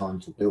take time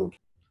to build?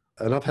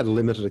 And I've had a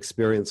limited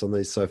experience on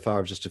these so far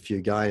of just a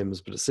few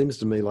games, but it seems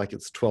to me like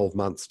it's 12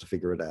 months to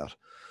figure it out.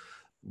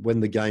 When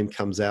the game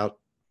comes out,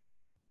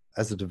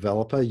 as a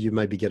developer, you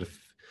maybe get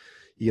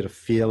a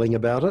feeling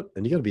about it,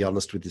 and you got to be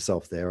honest with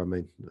yourself there. I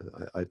mean,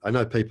 I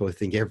know people who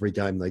think every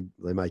game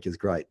they make is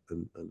great,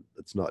 and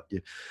it's not.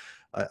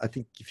 I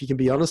think if you can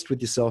be honest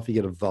with yourself, you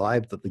get a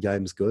vibe that the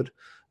game's good.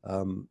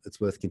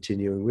 It's worth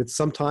continuing with.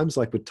 Sometimes,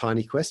 like with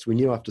Tiny Quest, we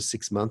knew after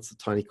 6 months that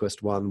Tiny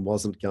Quest 1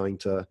 wasn't going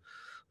to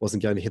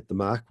hit the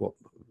mark,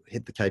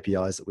 hit the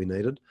KPIs that we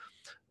needed,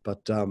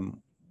 but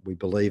we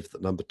believed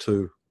that number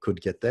 2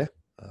 could get there.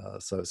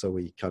 So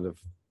we kind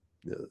of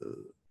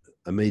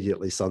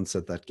immediately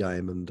sunset that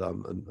game and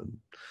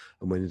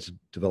went into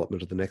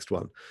development of the next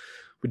one.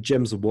 With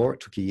Gems of War,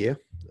 it took a year.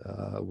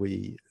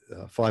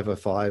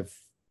 505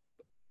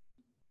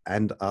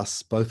 and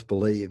us both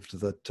believed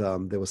that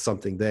there was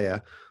something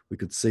there. We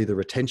could see the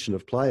retention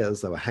of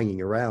players. They were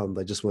hanging around.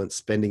 They just weren't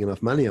spending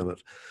enough money on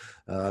it.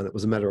 It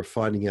was a matter of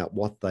finding out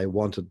what they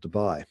wanted to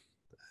buy.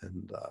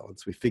 And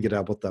once we figured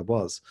out what that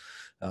was,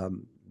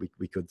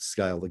 we could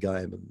scale the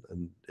game,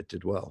 and it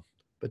did well.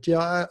 But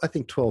yeah, I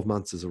think 12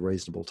 months is a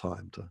reasonable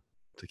time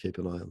to keep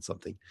an eye on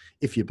something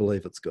if you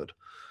believe it's good.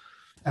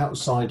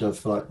 Outside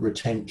of like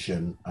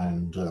retention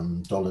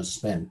and dollars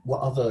spent,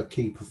 what other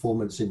key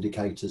performance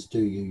indicators do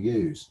you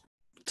use?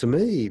 To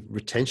me,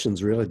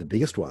 retention's really the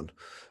biggest one.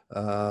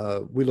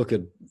 We look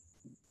at,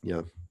 you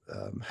know,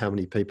 how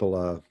many people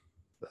are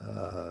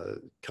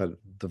kind of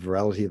the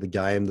virality of the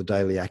game, the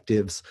daily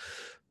actives.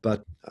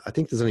 But I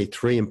think there's only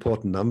three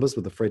important numbers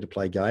with a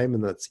free-to-play game,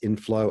 and that's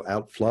inflow,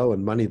 outflow,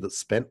 and money that's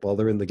spent while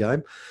they're in the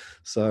game.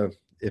 So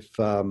if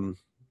you're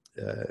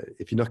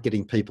not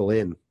getting people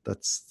in,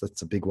 that's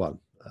a big one.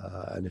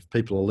 And if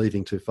people are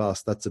leaving too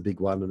fast, that's a big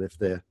one. And if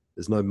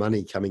there's no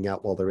money coming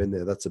out while they're in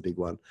there, that's a big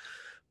one.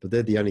 But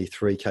they're the only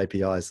three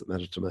KPIs that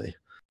matter to me.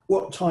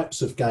 What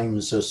types of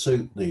games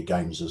suit the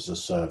games as a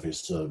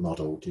service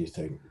model, do you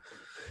think?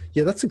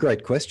 Yeah, that's a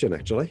great question,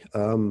 actually.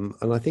 And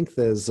I think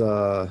there's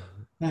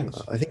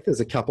Thanks. I think there's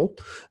a couple.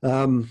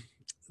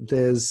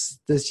 There's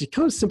your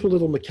kind of simple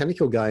little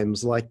mechanical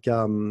games like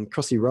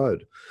Crossy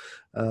Road,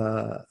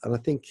 and I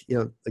think, you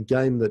know, a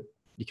game that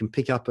you can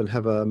pick up and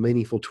have a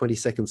meaningful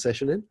 20-second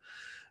session in,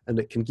 and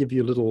it can give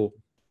you little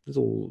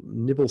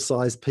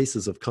nibble-sized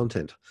pieces of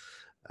content,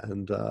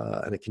 and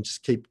it can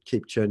just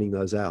keep churning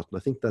those out. And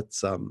I think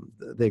that's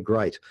they're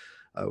great.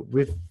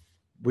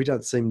 We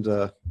don't seem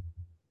to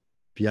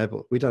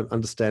we don't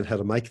understand how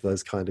to make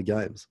those kind of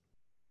games.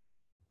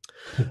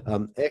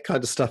 Our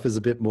kind of stuff is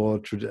a bit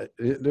more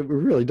we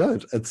really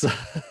don't. It's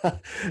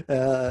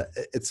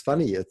it's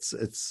funny. It's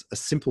a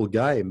simple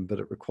game, but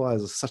it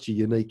requires such a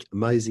unique,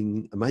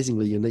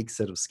 amazingly unique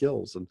set of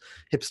skills. And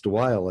Hipster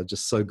Whale are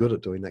just so good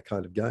at doing that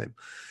kind of game.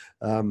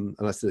 And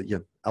I said, you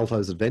know,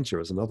 Alto's Adventure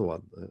is another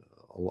one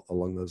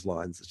along those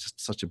lines. It's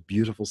just such a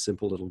beautiful,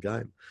 simple little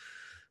game.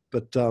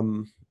 But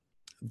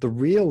the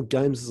real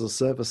games as a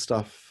service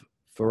stuff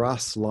for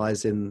us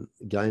lies in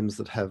games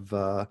that have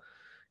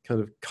kind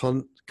of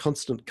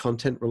constant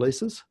content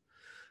releases.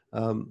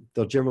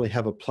 They'll generally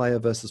have a player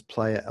versus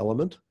player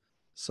element.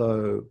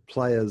 So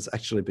players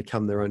actually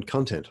become their own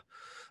content.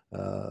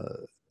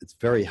 It's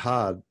very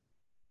hard,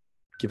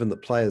 given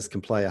that players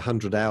can play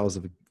 100 hours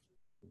of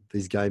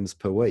these games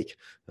per week.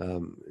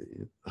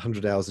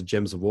 100 hours of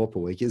Gems of War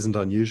per week isn't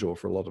unusual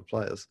for a lot of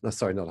players. No,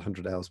 sorry, not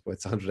 100 hours, but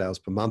it's 100 hours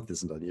per month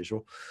isn't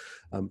unusual.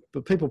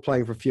 But people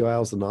playing for a few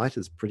hours a night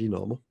is pretty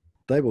normal.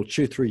 They will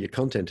chew through your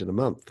content in a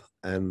month,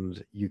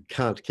 and you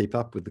can't keep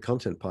up with the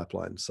content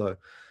pipeline. So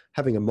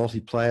having a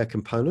multiplayer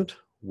component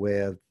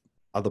where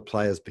other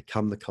players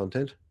become the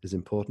content is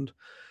important.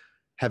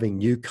 Having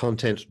new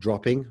content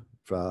dropping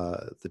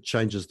that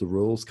changes the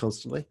rules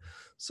constantly.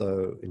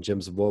 So in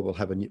Gems of War, we'll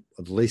have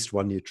at least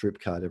one new troop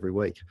card every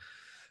week.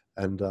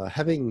 And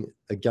having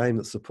a game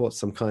that supports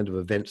some kind of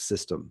event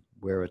system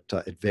where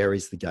it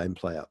varies the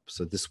gameplay up.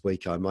 So this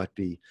week I might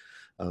be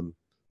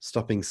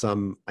stopping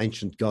some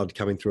ancient god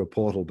coming through a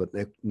portal, but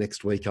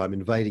next week I'm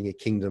invading a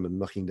kingdom and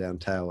knocking down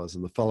towers.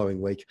 And the following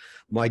week,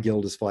 my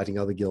guild is fighting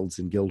other guilds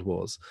in guild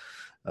wars.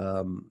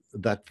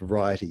 That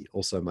variety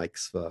also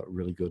makes for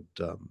really good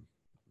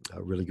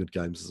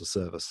games as a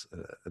service.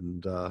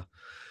 And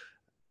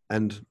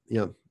you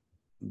know,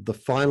 the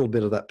final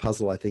bit of that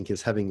puzzle, I think,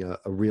 is having a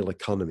real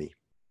economy.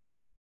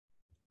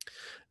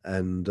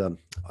 And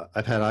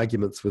I've had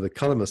arguments with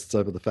economists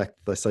over the fact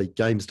that they say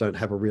games don't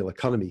have a real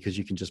economy because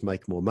you can just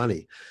make more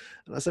money.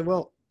 And I said,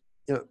 well,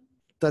 you know,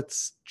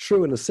 that's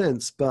true in a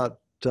sense, but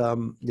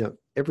you know,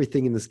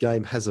 everything in this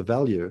game has a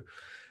value,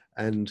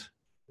 and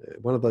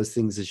one of those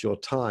things is your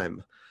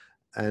time.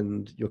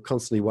 And you're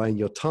constantly weighing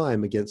your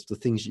time against the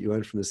things that you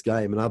earn from this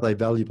game, and are they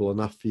valuable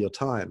enough for your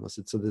time? I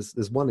said, so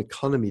there's one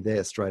economy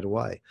there straight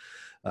away,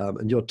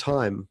 and your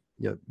time,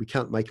 you know, we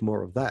can't make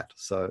more of that.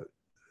 So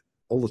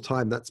all the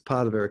time, that's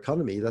part of our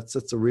economy. That's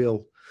a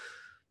real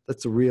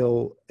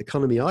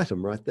economy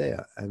item right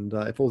there. And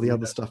if all the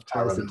other stuff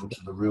ties into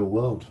the real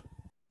world,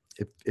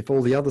 if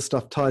all the other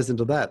stuff ties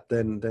into that,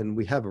 then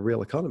we have a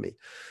real economy.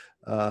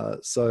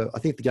 So I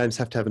think the games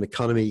have to have an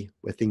economy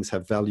where things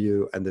have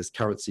value and there's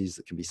currencies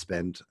that can be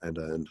spent and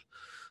earned.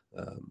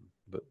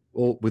 But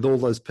with all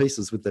those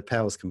pieces, with their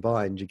powers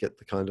combined, you get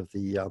the kind of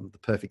the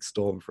perfect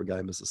storm for a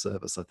game as a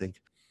service, I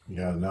think.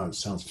 Yeah, no, it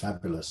sounds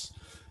fabulous.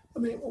 I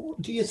mean,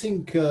 do you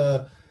think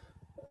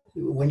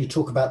when you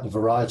talk about the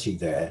variety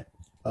there,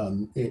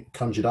 it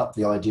conjured up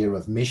the idea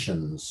of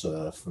missions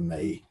for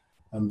me.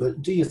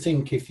 But do you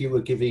think if you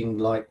were giving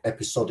like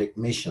episodic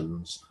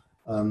missions,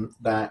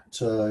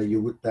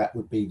 that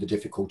would be the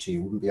difficulty?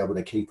 You wouldn't be able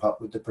to keep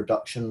up with the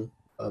production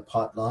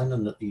pipeline,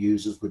 and that the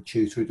users would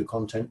chew through the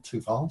content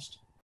too fast?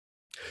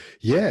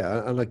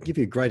 Yeah, and I'll give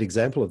you a great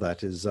example of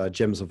that is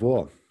Gems of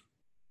War.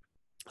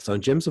 So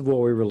in Gems of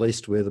War, we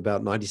released with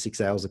about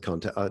 96 hours of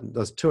content.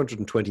 There's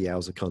 220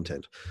 hours of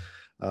content.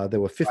 There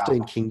were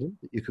 15 kingdoms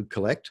that you could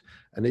collect,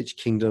 and each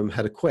kingdom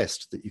had a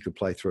quest that you could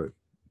play through.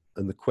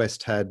 And the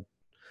quest had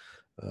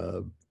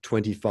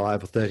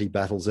 25 or 30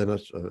 battles in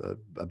it,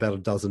 about a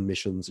dozen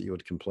missions that you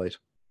would complete,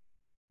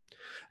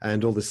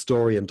 and all this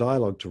story and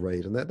dialogue to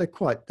read. And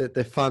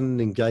they're fun,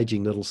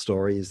 engaging little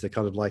stories. They're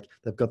kind of like,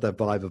 they've got that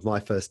vibe of my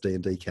first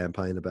D&D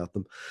campaign about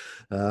them.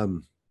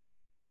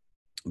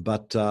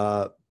 But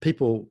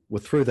people were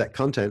through that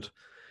content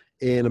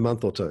in a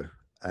month or two,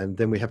 and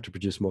then we have to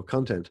produce more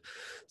content.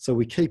 So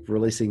we keep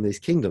releasing these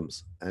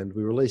kingdoms, and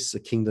we release a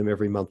kingdom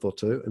every month or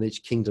two, and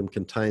each kingdom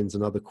contains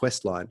another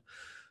quest line.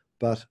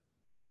 But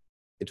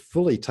it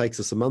fully takes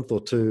us a month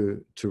or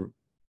two to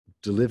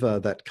deliver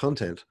that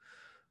content,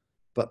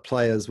 but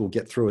players will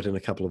get through it in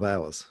a couple of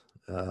hours.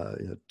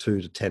 2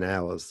 to 10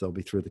 hours, they'll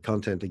be through the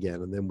content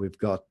again. And then we've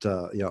got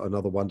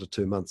another 1 to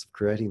 2 months of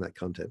creating that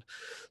content.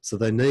 So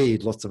they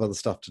need lots of other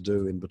stuff to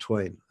do in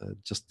between.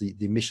 Just the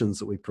missions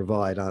that we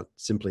provide aren't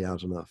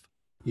enough.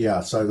 Yeah,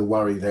 so the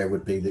worry there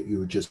would be that you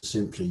would just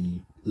simply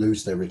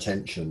lose their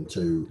attention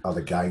to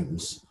other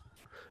games.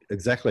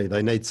 Exactly.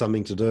 They need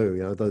something to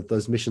do.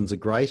 Those missions are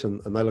great,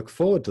 and they look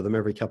forward to them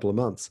every couple of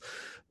months.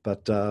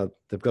 But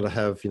they've got to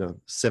have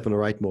 7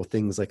 or 8 more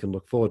things they can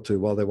look forward to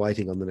while they're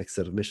waiting on the next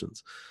set of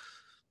missions.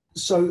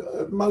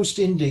 So most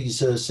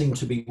indies seem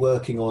to be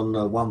working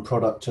on one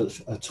product at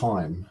a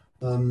time.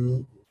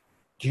 Do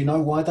you know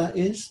why that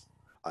is?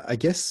 I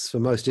guess for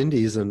most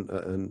indies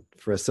and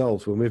for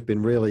ourselves, when we've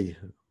been really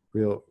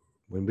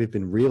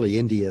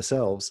indie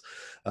ourselves,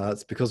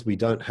 it's because we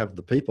don't have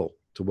the people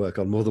to work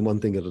on more than one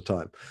thing at a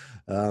time.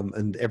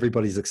 And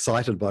everybody's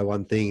excited by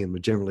one thing, and we're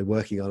generally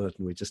working on it,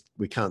 and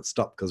we can't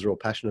stop because we're all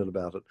passionate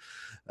about it.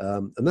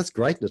 And that's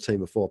great in a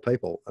team of 4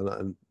 people.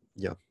 And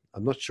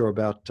I'm not sure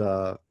about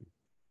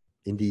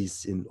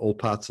indies in all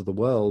parts of the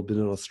world, but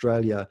in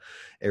Australia,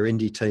 our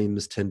indie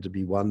teams tend to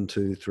be 1,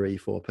 2, 3,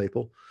 4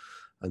 people.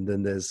 And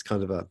then there's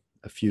kind of a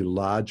few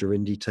larger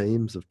indie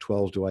teams of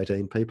 12 to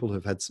 18 people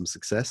who've had some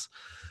success.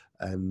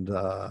 And,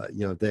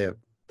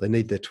 they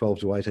need their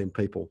 12 to 18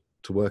 people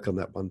to work on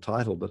that one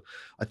title. But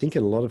I think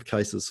in a lot of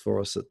cases for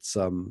us, it's,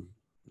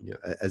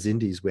 as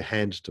indies, we're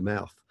hand to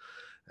mouth,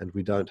 and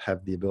we don't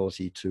have the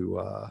ability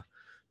to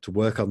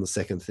work on the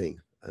second thing.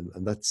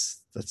 And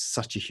that's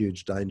such a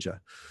huge danger.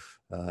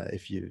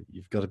 If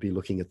you've got to be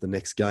looking at the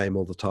next game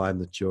all the time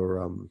that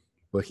you're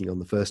working on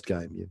the first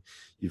game.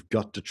 You've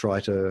got to try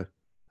to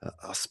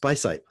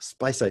Space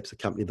Ape's a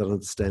company that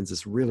understands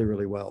this really,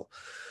 really well.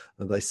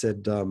 And they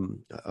said,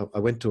 I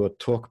went to a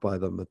talk by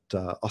them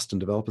at Austin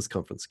Developers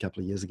Conference a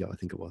couple of years ago, I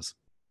think it was.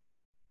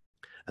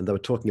 And they were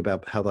talking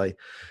about how they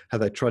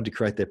tried to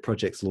create their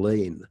projects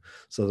lean,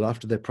 so that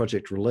after their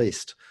project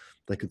released,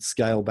 they could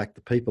scale back the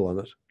people on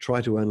it,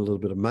 try to earn a little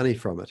bit of money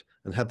from it,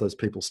 and have those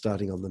people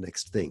starting on the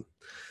next thing.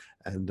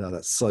 And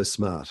that's so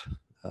smart.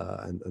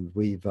 And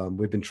we've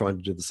been trying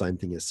to do the same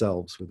thing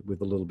ourselves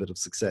with a little bit of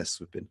success.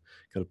 We've been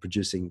kind of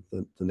producing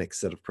the next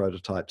set of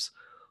prototypes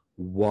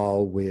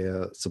while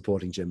we're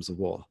supporting Gems of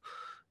War.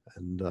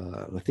 And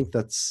I think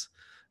that's,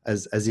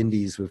 as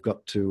indies, we've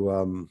got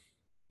to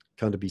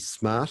kind of be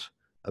smart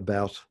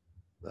about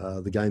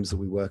the games that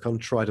we work on,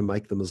 try to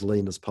make them as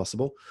lean as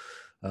possible.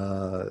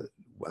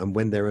 And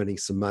when they're earning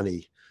some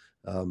money,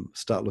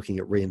 start looking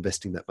at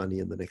reinvesting that money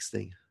in the next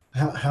thing.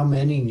 How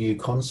many new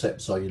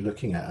concepts are you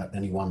looking at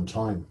any one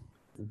time?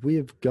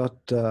 We've got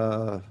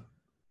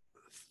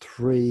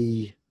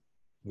 3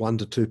 1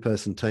 to 2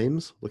 person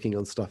teams looking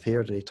on stuff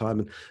here at any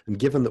time, and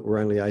given that we're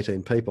only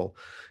 18 people,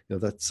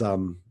 that's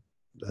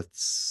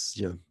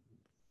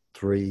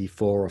 3,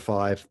 4 or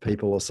 5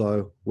 people or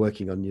so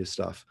working on new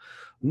stuff,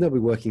 and they'll be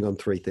working on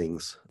 3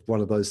 things. If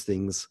one of those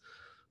things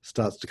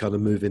starts to kind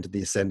of move into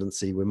the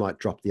ascendancy, we might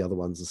drop the other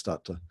ones and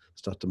start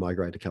to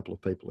migrate a couple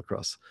of people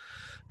across.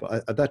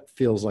 But that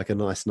feels like a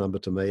nice number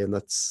to me, and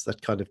that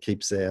kind of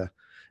keeps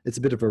it's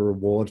a bit of a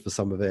reward for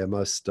some of our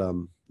most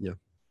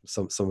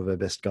some of our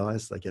best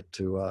guys. They get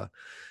to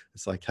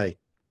it's like, hey,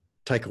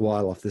 take a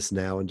while off this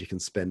now, and you can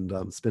spend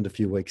a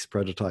few weeks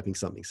prototyping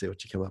something, see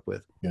what you come up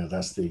with. Yeah,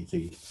 that's the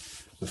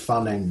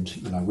fun end.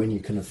 When you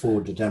can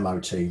afford the demo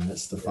team,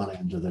 that's the fun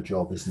end of the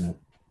job, isn't it?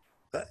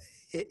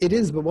 It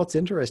is, but what's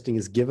interesting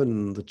is,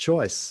 given the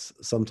choice,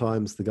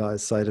 sometimes the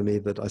guys say to me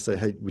that I say,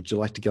 hey, would you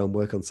like to go and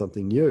work on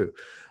something new?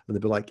 And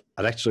they'd be like,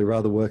 I'd actually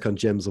rather work on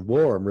Gems of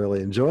War. I'm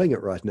really enjoying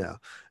it right now.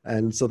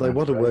 And so they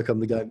want to work on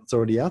the game that's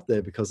already out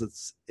there, because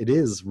it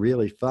is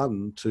really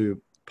fun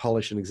to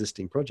polish an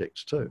existing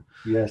project too.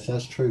 Yes,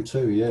 that's true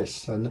too.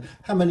 Yes. And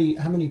how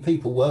many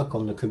people work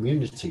on the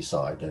community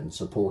side and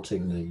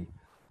supporting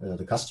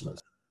the customers?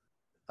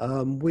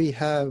 We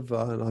have,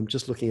 and I'm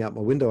just looking out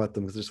my window at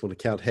them because I just want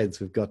to count heads.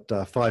 We've got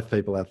 5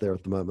 people out there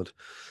at the moment.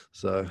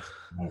 So,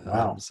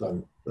 wow.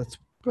 So that's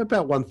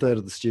about 1/3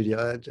 of the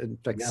studio. In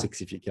fact, Yeah.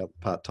 6 if you count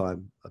a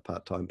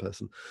part-time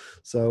person.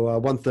 So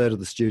 1/3 of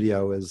the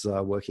studio is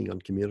working on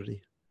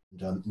community.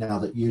 Now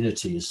that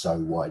Unity is so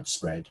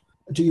widespread,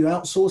 do you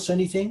outsource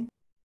anything?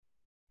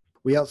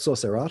 We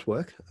outsource our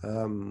artwork.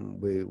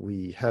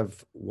 We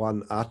have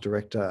 1 art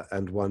director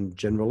and 1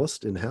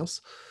 generalist in-house.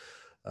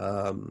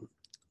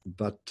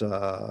 But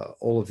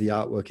all of the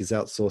artwork is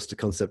outsourced to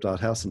Concept Art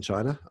House in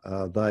China.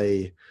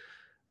 They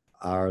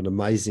are an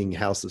amazing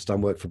house that's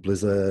done work for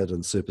Blizzard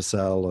and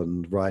Supercell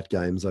and Riot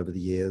Games over the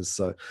years.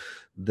 So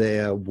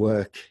their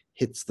work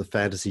hits the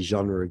fantasy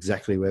genre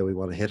exactly where we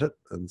want to hit it.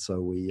 And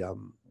so we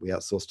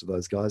outsource to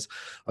those guys.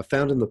 I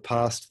found in the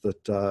past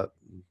that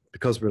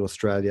because we're in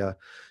Australia,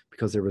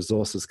 because their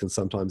resources can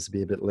sometimes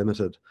be a bit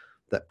limited,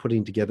 that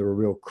putting together a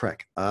real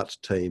crack art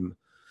team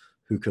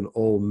who can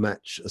all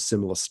match a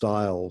similar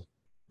style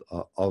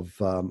of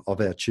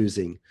our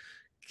choosing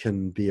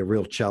can be a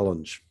real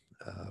challenge.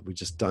 We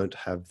just don't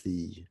have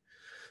the,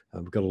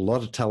 we've got a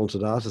lot of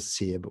talented artists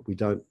here, but we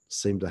don't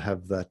seem to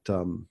have that,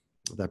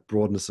 that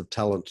broadness of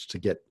talent to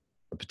get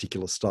a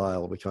particular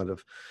style. We kind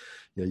of,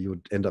 you know, you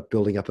would end up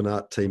building up an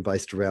art team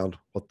based around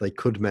what they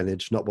could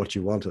manage, not what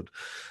you wanted.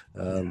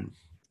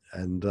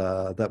 And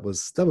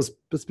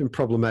that's been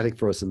problematic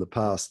for us in the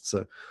past.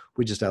 So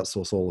we just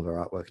outsource all of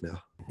our artwork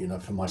now. You know,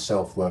 for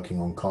myself working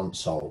on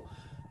console,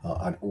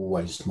 I'd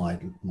always, my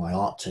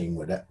art team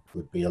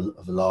would be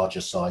of a larger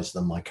size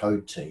than my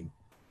code team.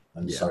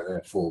 And so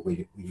therefore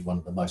we one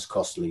of the most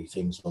costly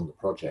things on the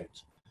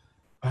project.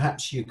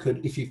 Perhaps you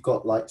could, if you've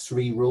got like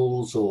 3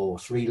 rules or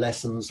 3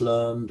 lessons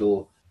learned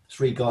or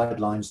 3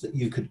 guidelines that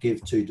you could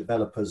give to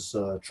developers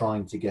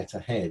trying to get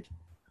ahead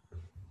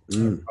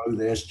and grow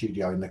their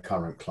studio in the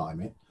current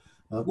climate,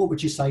 what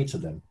would you say to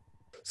them?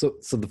 So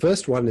the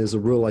first one is a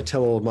rule I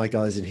tell all of my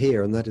guys in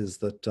here, and that is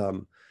that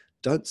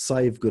don't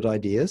save good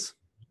ideas,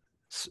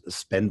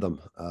 spend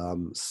them.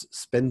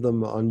 Spend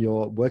them on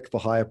your work for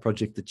hire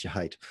project that you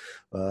hate.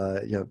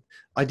 You know,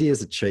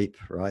 ideas are cheap,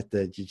 right?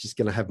 That you're just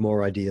going to have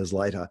more ideas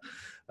later.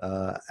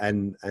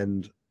 And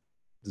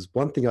there's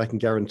one thing I can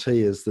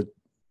guarantee is that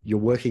you're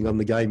working on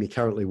the game you're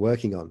currently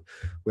working on,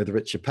 whether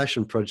it's your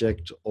passion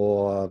project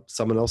or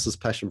someone else's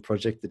passion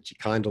project that you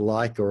kind of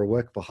like, or a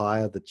work for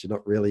hire that you're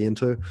not really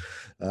into,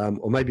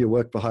 or maybe a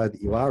work for hire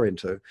that you are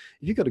into. If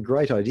you've got a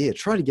great idea,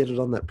 try to get it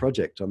on that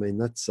project. I mean,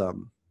 that's,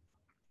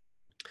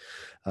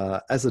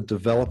 as a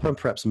developer,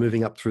 perhaps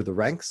moving up through the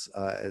ranks,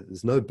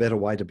 there's no better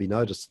way to be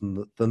noticed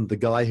than the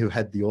guy who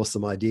had the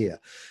awesome idea,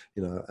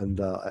 you know. And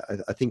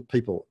I think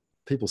people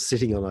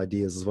sitting on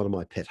ideas is one of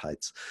my pet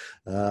hates.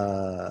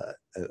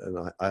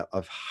 And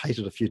I've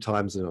hated a few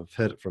times, and I've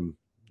heard it from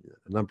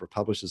a number of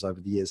publishers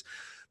over the years.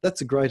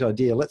 That's a great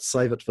idea. Let's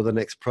save it for the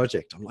next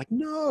project. I'm like,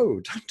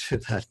 no, don't do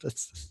that.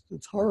 That's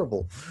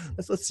horrible.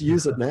 Let's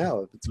use it now.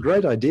 If it's a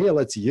great idea,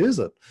 let's use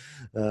it.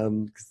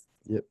 So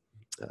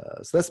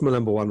that's my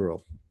number 1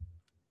 rule.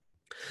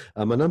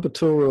 My number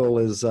 2 rule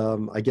is,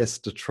 I guess,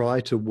 to try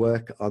to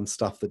work on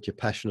stuff that you're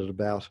passionate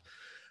about.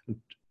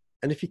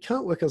 And if you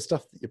can't work on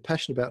stuff that you're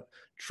passionate about,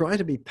 try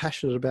to be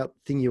passionate about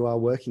the thing you are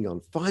working on.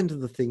 Find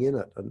the thing in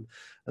it. And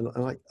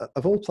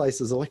of all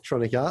places,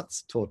 Electronic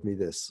Arts taught me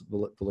this,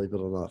 believe it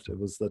or not. It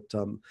was that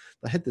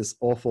they had this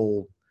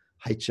awful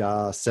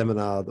HR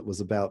seminar that was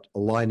about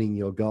aligning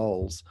your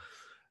goals.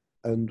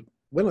 And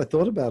when I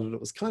thought about it, it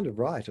was kind of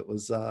right. It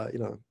was, you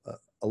know,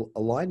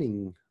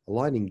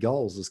 aligning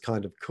goals is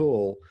kind of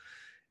cool.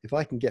 If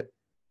I can get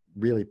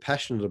really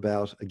passionate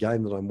about a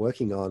game that I'm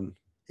working on,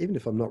 even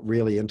if I'm not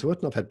really into it,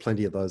 and I've had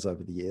plenty of those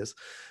over the years,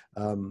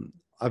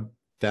 I've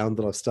found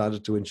that I've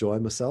started to enjoy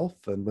myself.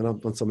 And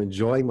once I'm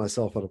enjoying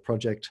myself on a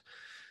project,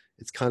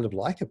 it's kind of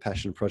like a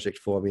passion project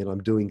for me, and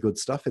I'm doing good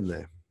stuff in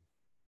there.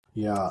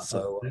 Yeah,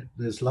 so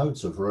there's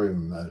loads of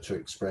room to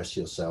express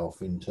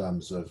yourself in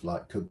terms of,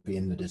 like, could be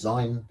in the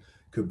design,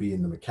 could be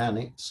in the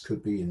mechanics,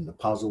 could be in the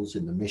puzzles,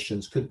 in the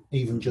missions, could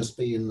even just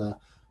be in the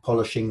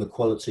polishing the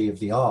quality of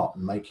the art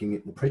and making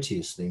it the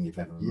prettiest thing you've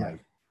ever made.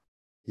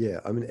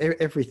 Yeah, I mean,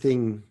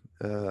 everything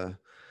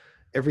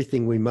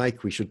we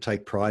make, we should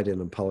take pride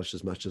in and polish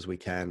as much as we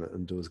can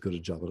and do as good a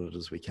job on it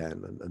as we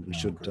can. And we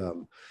should,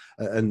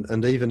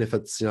 and even if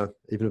it's, you know,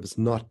 even if it's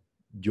not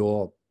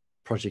your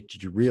project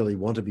that you really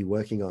want to be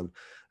working on,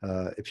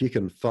 if you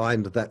can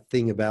find that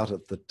thing about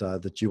it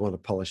that you want to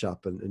polish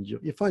up, and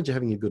you find you're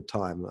having a good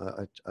time,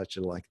 I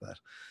actually like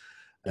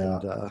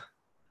that.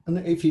 And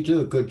if you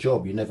do a good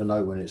job, you never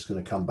know when it's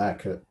going to come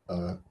back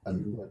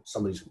and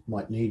somebody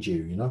might need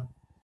you, you know?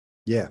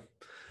 Yeah.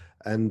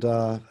 And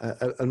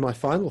my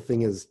final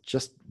thing is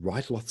just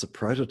write lots of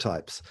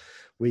prototypes.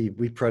 We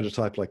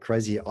prototype like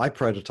crazy. I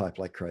prototype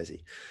like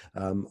crazy.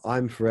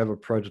 I'm forever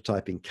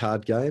prototyping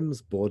card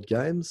games, board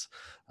games,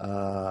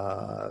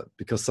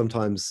 because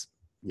sometimes,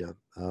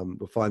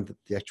 we'll find that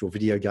the actual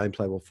video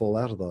gameplay will fall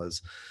out of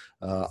those.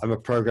 I'm a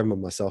programmer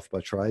myself by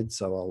trade,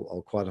 so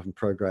I'll quite often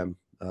program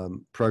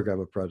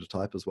a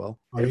prototype as well.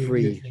 Are you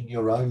using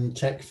your own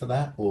tech for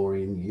that, or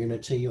in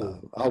Unity?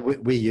 Or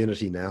we're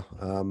Unity now.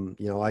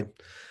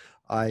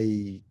 I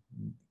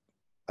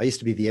used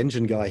to be the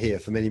engine guy here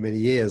for many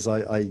years.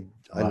 I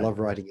love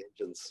writing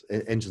engines.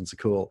 Engines are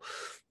cool,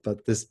 but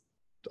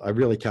I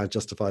really can't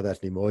justify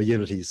that anymore.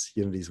 Unity's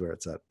where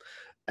it's at,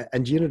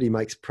 and Unity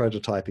makes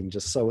prototyping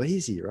just so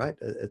easy, right?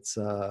 It's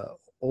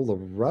all the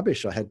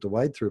rubbish I had to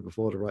wade through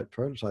before to write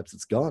prototypes.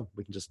 It's gone.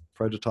 We can just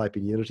prototype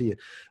in Unity,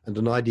 and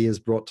an idea is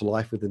brought to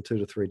life within 2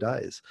 to 3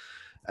 days,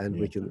 and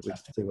we can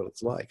see what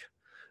it's like.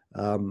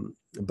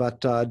 But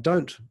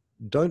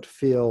don't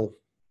feel.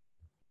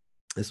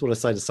 That's what I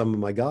say to some of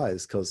my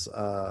guys, because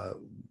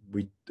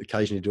we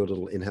occasionally do a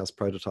little in-house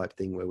prototype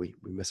thing where we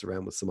mess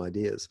around with some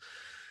ideas.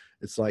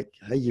 It's like,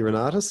 hey, you're an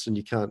artist and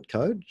you can't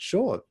code?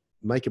 Sure,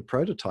 make a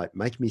prototype,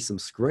 make me some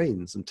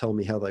screens and tell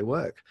me how they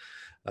work.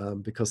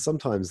 Because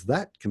sometimes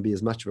that can be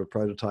as much of a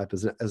prototype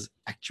as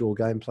actual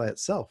gameplay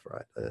itself,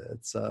 right?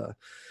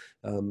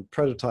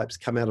 Prototypes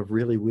come out of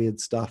really weird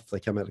stuff. They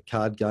come out of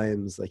card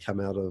games. They come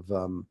out of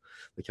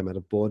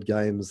board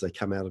games. They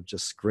come out of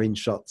just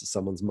screenshots that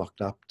someone's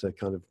mocked up to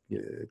kind of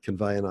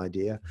convey an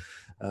idea.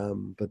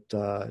 But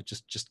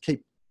just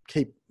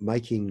keep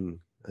making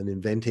and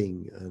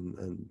inventing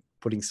and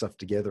putting stuff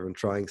together and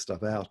trying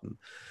stuff out,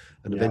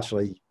 and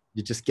eventually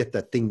you just get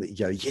that thing that you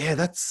go, yeah,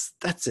 that's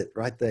it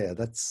right there.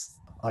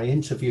 I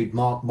interviewed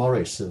Mark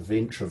Morris of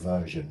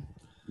Introversion,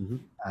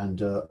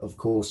 and of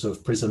course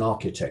of Prison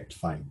Architect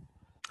fame.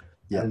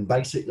 Yep. And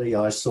basically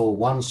I saw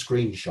one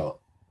screenshot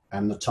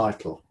and the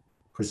title,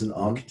 Prison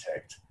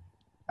Architect,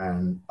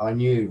 and I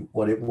knew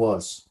what it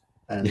was.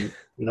 And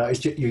it's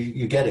just,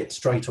 you get it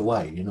straight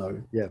away,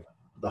 Yeah.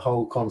 The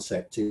whole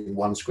concept in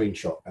one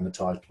screenshot and the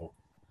title.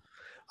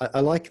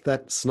 I like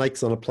that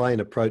snakes on a plane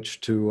approach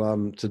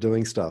to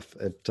doing stuff.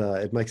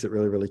 It makes it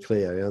really, really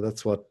clear.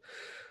 That's what,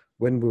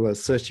 when we were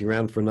searching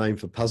around for a name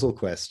for Puzzle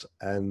Quest,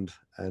 and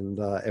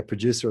our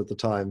producer at the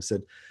time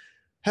said,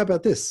 how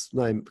about this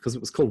name? Because it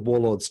was called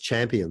Warlords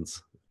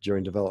Champions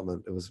during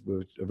development. We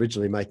were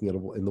originally making it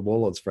in the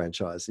Warlords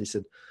franchise. And he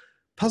said,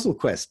 Puzzle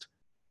Quest.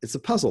 It's a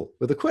puzzle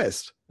with a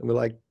quest. And we're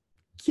like,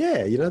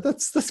 yeah,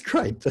 that's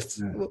great.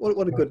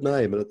 What a good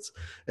name. And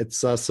it's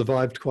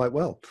survived quite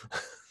well.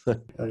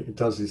 It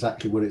does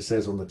exactly what it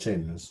says on the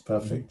tin. It's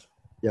perfect.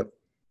 Yep.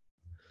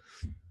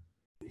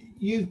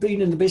 You've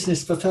been in the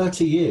business for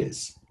 30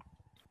 years.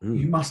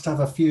 You must have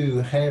a few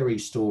hairy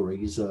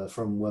stories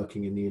from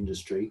working in the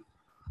industry,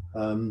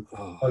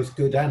 both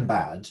good and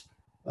bad.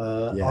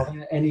 Are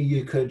there any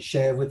you could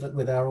share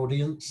with our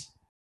audience?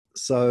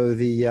 So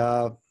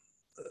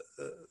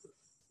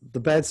the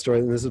bad story,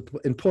 and there's an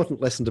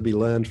important lesson to be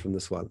learned from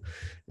this one,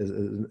 is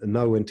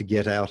know when to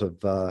get out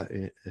of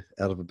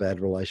a bad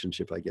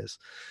relationship, I guess.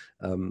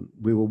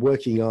 We were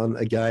working on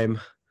a game,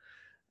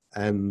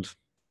 and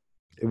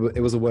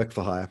it was a work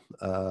for hire,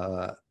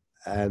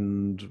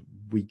 and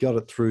we got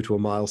it through to a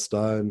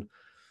milestone,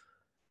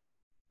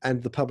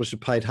 and the publisher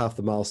paid half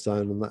the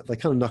milestone, and they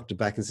kind of knocked it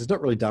back and says,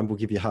 not really done, we'll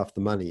give you half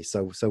the money.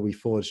 So we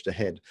forged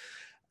ahead,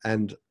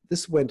 and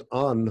this went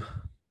on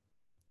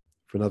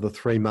for another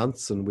 3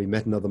 months, and we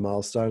met another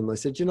milestone, and they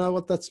said, you know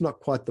what, that's not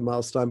quite the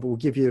milestone, but we'll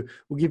give you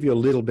a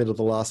little bit of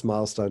the last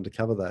milestone to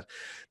cover that.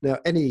 Now,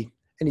 any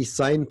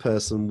sane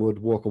person would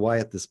walk away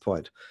at this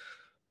point,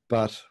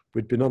 but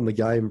we'd been on the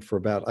game for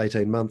about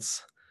 18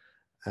 months,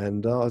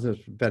 and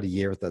about a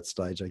year at that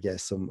stage, I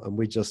guess, and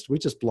we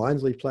just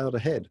blindly plowed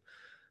ahead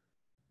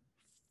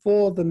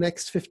for the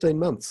next 15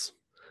 months.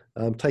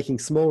 Taking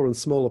smaller and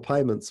smaller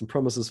payments and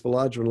promises for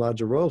larger and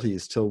larger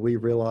royalties till we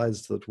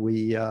realized that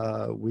we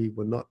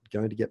were not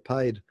going to get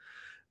paid.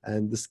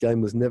 And this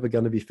game was never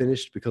going to be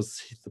finished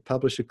because the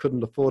publisher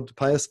couldn't afford to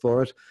pay us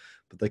for it,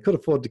 but they could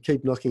afford to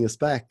keep knocking us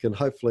back, and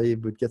hopefully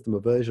we'd get them a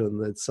version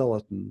and they'd sell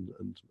it,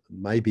 and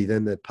maybe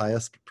then they'd pay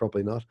us, but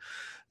probably not.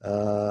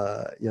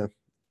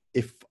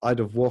 If I'd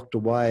have walked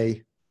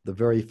away the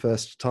very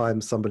first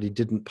time somebody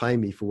didn't pay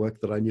me for work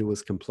that I knew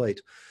was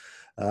complete,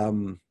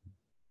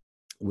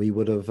 we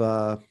wouldn't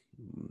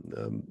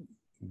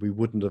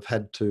have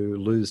had to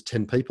lose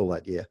 10 people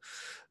that year.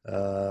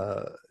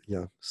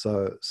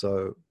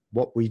 So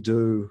what we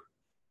do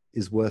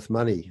is worth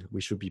money.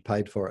 We should be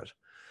paid for it,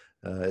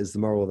 is the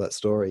moral of that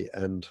story.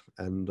 And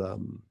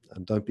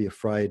don't be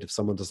afraid if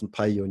someone doesn't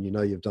pay you and you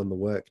know you've done the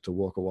work to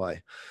walk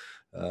away.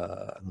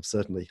 I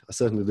certainly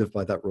live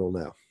by that rule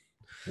now.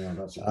 Yeah,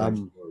 that's a great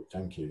story.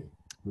 Thank you.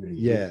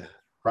 Really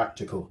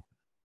practical.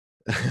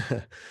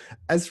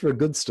 As for a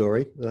good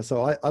story,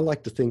 so I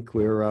like to think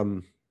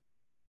we're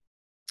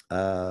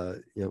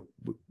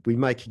we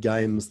make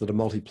games that are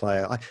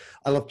multiplayer.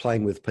 I love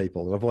playing with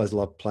people, and I've always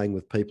loved playing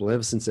with people.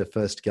 Ever since their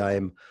first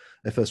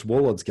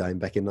Warlords game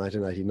back in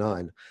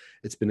 1989,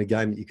 it's been a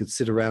game that you could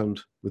sit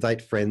around with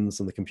 8 friends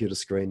on the computer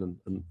screen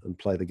and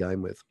play the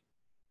game with.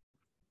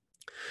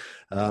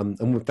 And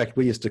in fact,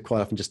 we used to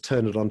quite often just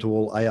turn it onto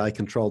all AI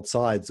controlled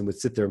sides, and we'd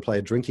sit there and play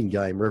a drinking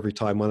game where every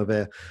time one of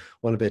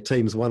our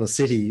teams won a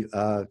city,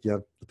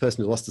 the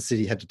person who lost the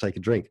city had to take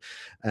a drink.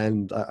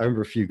 And I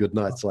remember a few good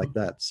nights like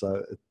that.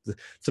 So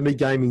to me,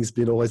 gaming's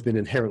always been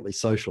inherently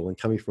social, and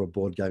coming from a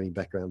board gaming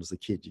background as a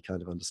kid, you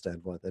kind of understand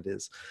why that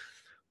is.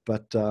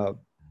 But we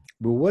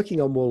were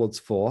working on Warlords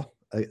 4,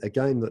 a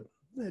game that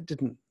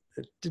didn't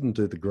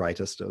do the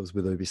greatest. It was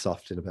with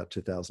Ubisoft in about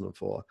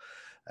 2004.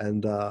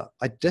 And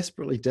I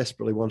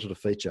desperately wanted a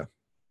feature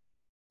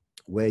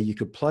where you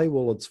could play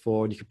Warlords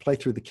 4 and you could play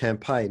through the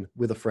campaign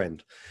with a friend.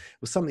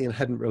 It was something that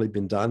hadn't really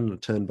been done in a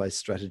turn-based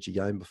strategy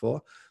game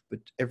before, but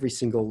every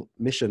single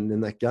mission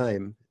in that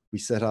game we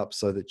set up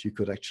so that you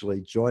could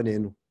actually join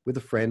in with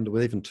a friend,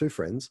 with even 2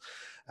 friends,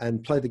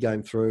 and play the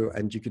game through,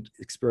 and you could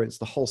experience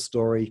the whole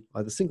story,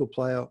 either single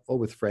player or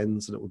with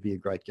friends, and it would be a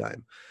great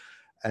game.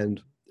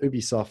 And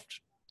Ubisoft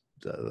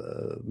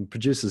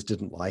producers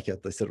didn't like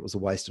it. They said it was a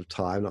waste of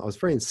time. I was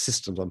very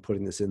insistent on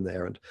putting this in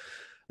there, and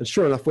And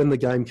sure enough, when the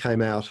game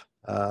came out,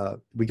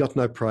 we got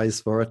no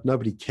praise for it.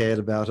 Nobody cared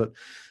about it.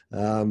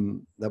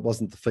 That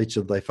wasn't the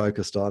feature they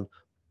focused on.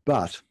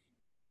 But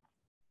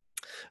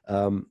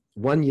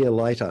 1 year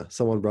later,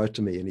 someone wrote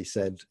to me and he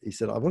said,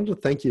 I wanted to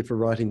thank you for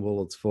writing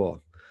Warlords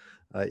 4.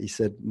 He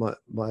said,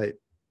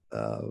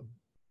 I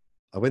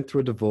went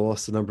through a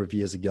divorce a number of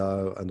years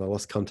ago and I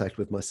lost contact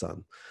with my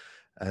son.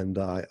 And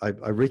I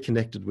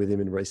reconnected with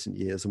him in recent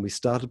years and we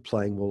started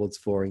playing Warlords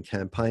 4 in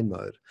campaign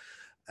mode.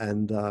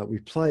 And we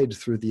played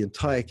through the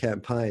entire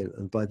campaign.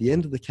 And by the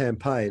end of the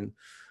campaign,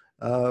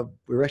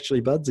 we were actually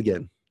buds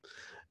again.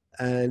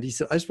 And he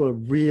said, I just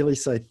want to really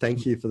say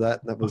thank you for that.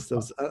 And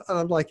and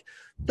I'm like,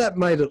 that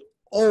made it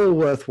all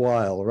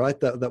worthwhile, right?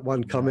 That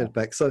one comment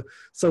back. So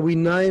we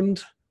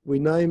named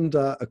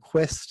a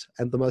quest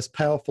and the most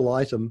powerful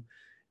item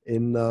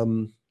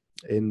in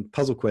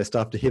Puzzle Quest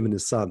after him and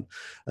his son.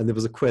 And there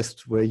was a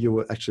quest where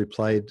you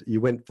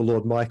went for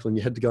Lord Michael and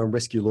you had to go and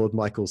rescue Lord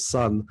Michael's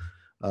son.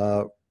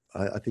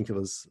 I think it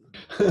was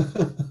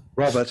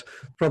Robert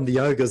from the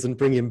ogres and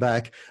bring him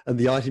back. And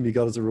the item you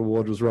got as a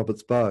reward was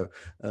Robert's bow.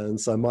 And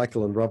so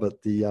Michael and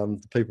Robert, the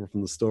people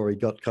from the story,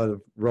 got kind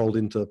of rolled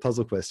into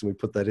Puzzle Quest and we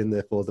put that in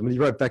there for them. And he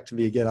wrote back to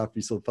me again after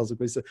he saw the Puzzle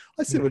Quest. He said,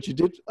 I see what you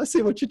did. I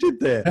see what you did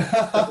there.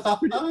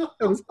 That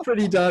was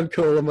pretty darn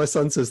cool. And my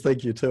son says,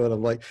 thank you too. And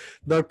I'm like,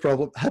 no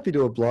problem. Happy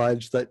to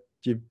oblige. That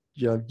you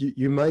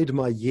made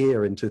my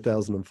year in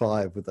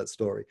 2005 with that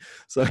story.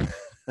 So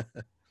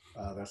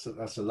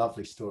that's a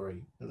lovely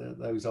story.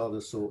 Those are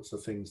the sorts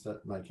of things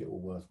that make it all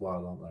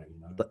worthwhile, aren't they? You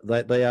know?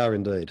 They are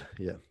indeed.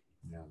 Yeah.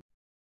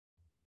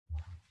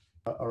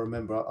 I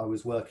remember I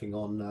was working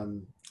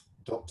on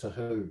Doctor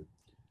Who,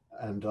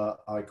 and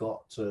I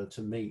got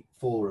to meet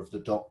 4 of the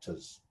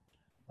doctors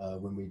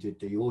when we did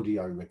the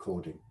audio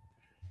recording,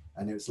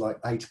 and it was like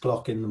 8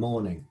 o'clock in the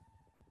morning,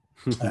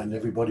 and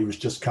everybody was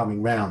just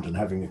coming round and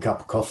having a cup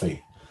of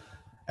coffee,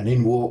 and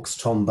in walks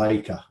Tom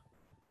Baker.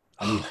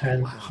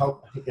 And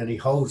he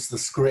holds the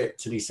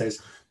script and he says,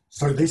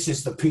 so this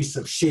is the piece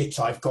of shit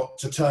I've got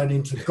to turn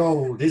into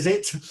gold, is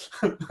it?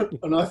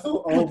 And I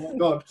thought, oh my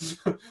God,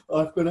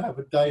 I'm going to have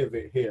a day of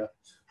it here.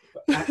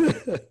 But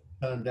actually, it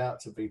turned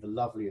out to be the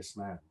loveliest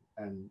man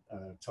and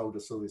told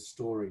us all his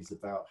stories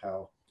about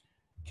how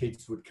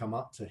kids would come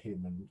up to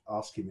him and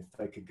ask him if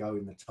they could go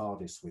in the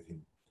TARDIS with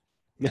him.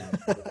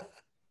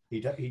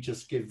 He'd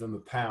just give them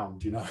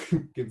 £1, you know,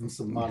 give them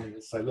some money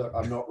and say, look,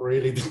 I'm not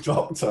really the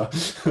doctor.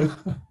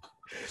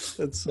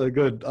 That's so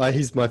good.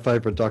 He's my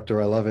favorite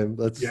doctor. I love him.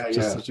 That's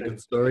such a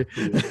good story.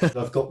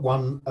 I've got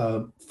one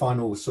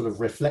final sort of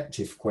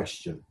reflective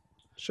question.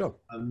 Sure.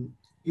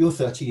 You're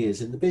 30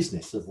 years in the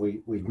business, as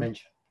we've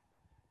mentioned.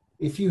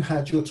 If you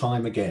had your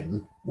time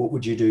again, what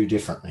would you do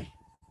differently?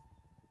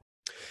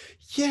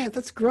 Yeah,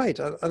 that's great.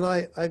 And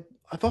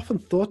I've often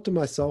thought to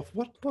myself,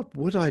 what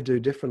would I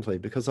do differently?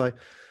 Because I've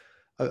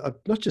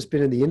not just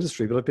been in the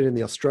industry, but I've been in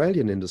the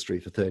Australian industry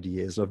for 30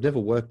 years. And I've never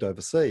worked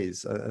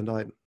overseas. And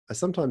I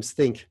sometimes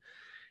think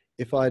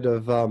if I'd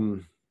have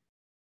gone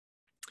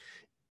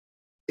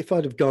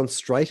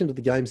straight into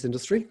the games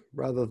industry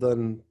rather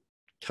than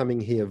coming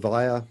here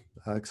via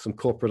some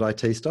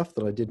corporate IT stuff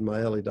that I did in my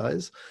early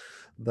days,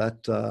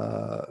 that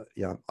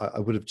I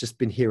would have just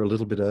been here a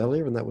little bit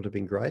earlier, and that would have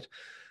been great.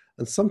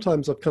 And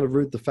sometimes I've kind of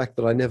rued the fact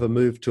that I never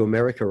moved to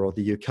America or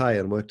the UK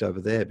and worked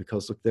over there,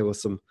 because look, there were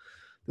some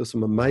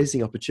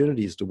amazing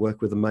opportunities to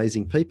work with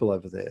amazing people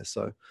over there.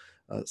 So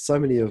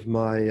many of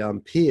my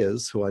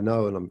peers who I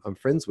know and I'm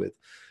friends with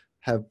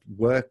have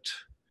worked,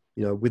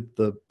 you know, with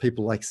the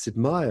people like Sid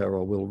Meier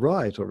or Will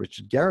Wright or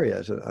Richard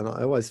Garriott. And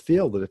I always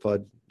feel that if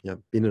I'd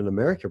been in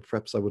America,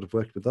 perhaps I would have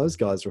worked with those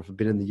guys, or if I'd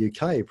been in the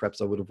UK,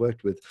 perhaps I would have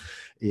worked with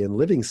Ian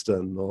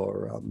Livingston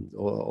or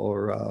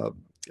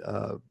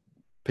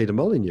Peter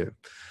Molyneux.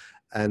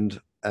 And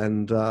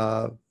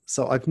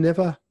so I've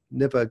never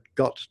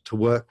got to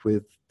work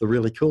with the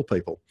really cool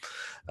people.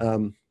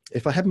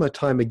 If I had my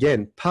time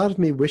again, part of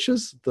me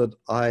wishes that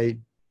I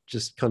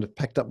just kind of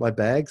packed up my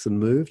bags and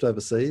moved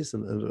overseas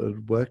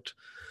and worked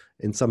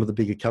in some of the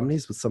bigger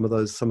companies with some of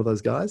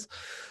those guys.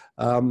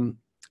 But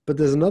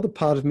there's another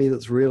part of me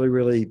that's really,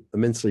 really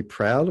immensely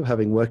proud of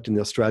having worked in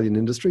the Australian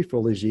industry for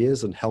all these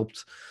years and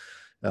helped,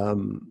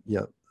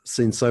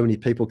 seen so many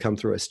people come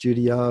through a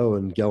studio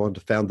and go on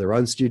to found their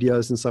own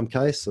studios in some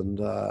case, and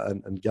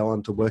go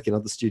on to work in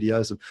other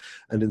studios,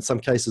 and in some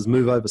cases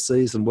move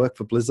overseas and work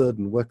for Blizzard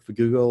and work for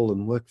Google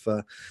and work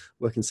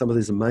in some of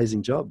these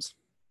amazing jobs.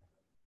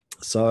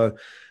 So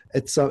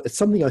it's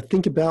something I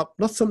think about,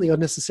 not something I'd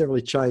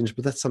necessarily change,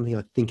 but that's something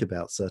I think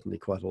about certainly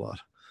quite a lot.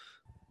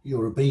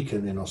 You're a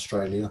beacon in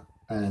Australia,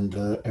 and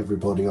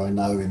everybody I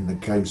know in the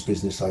games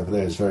business over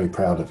there is very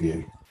proud of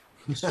you.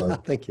 So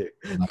thank you.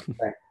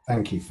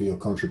 Thank you for your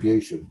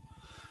contribution,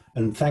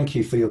 and thank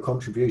you for your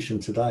contribution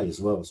today as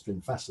well. It's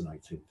been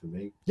fascinating for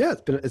me. Yeah,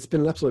 it's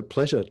been an absolute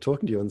pleasure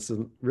talking to you, and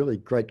some really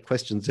great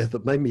questions there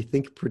that made me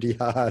think pretty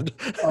hard.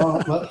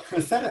 Oh, well,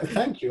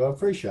 thank you. I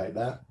appreciate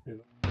that.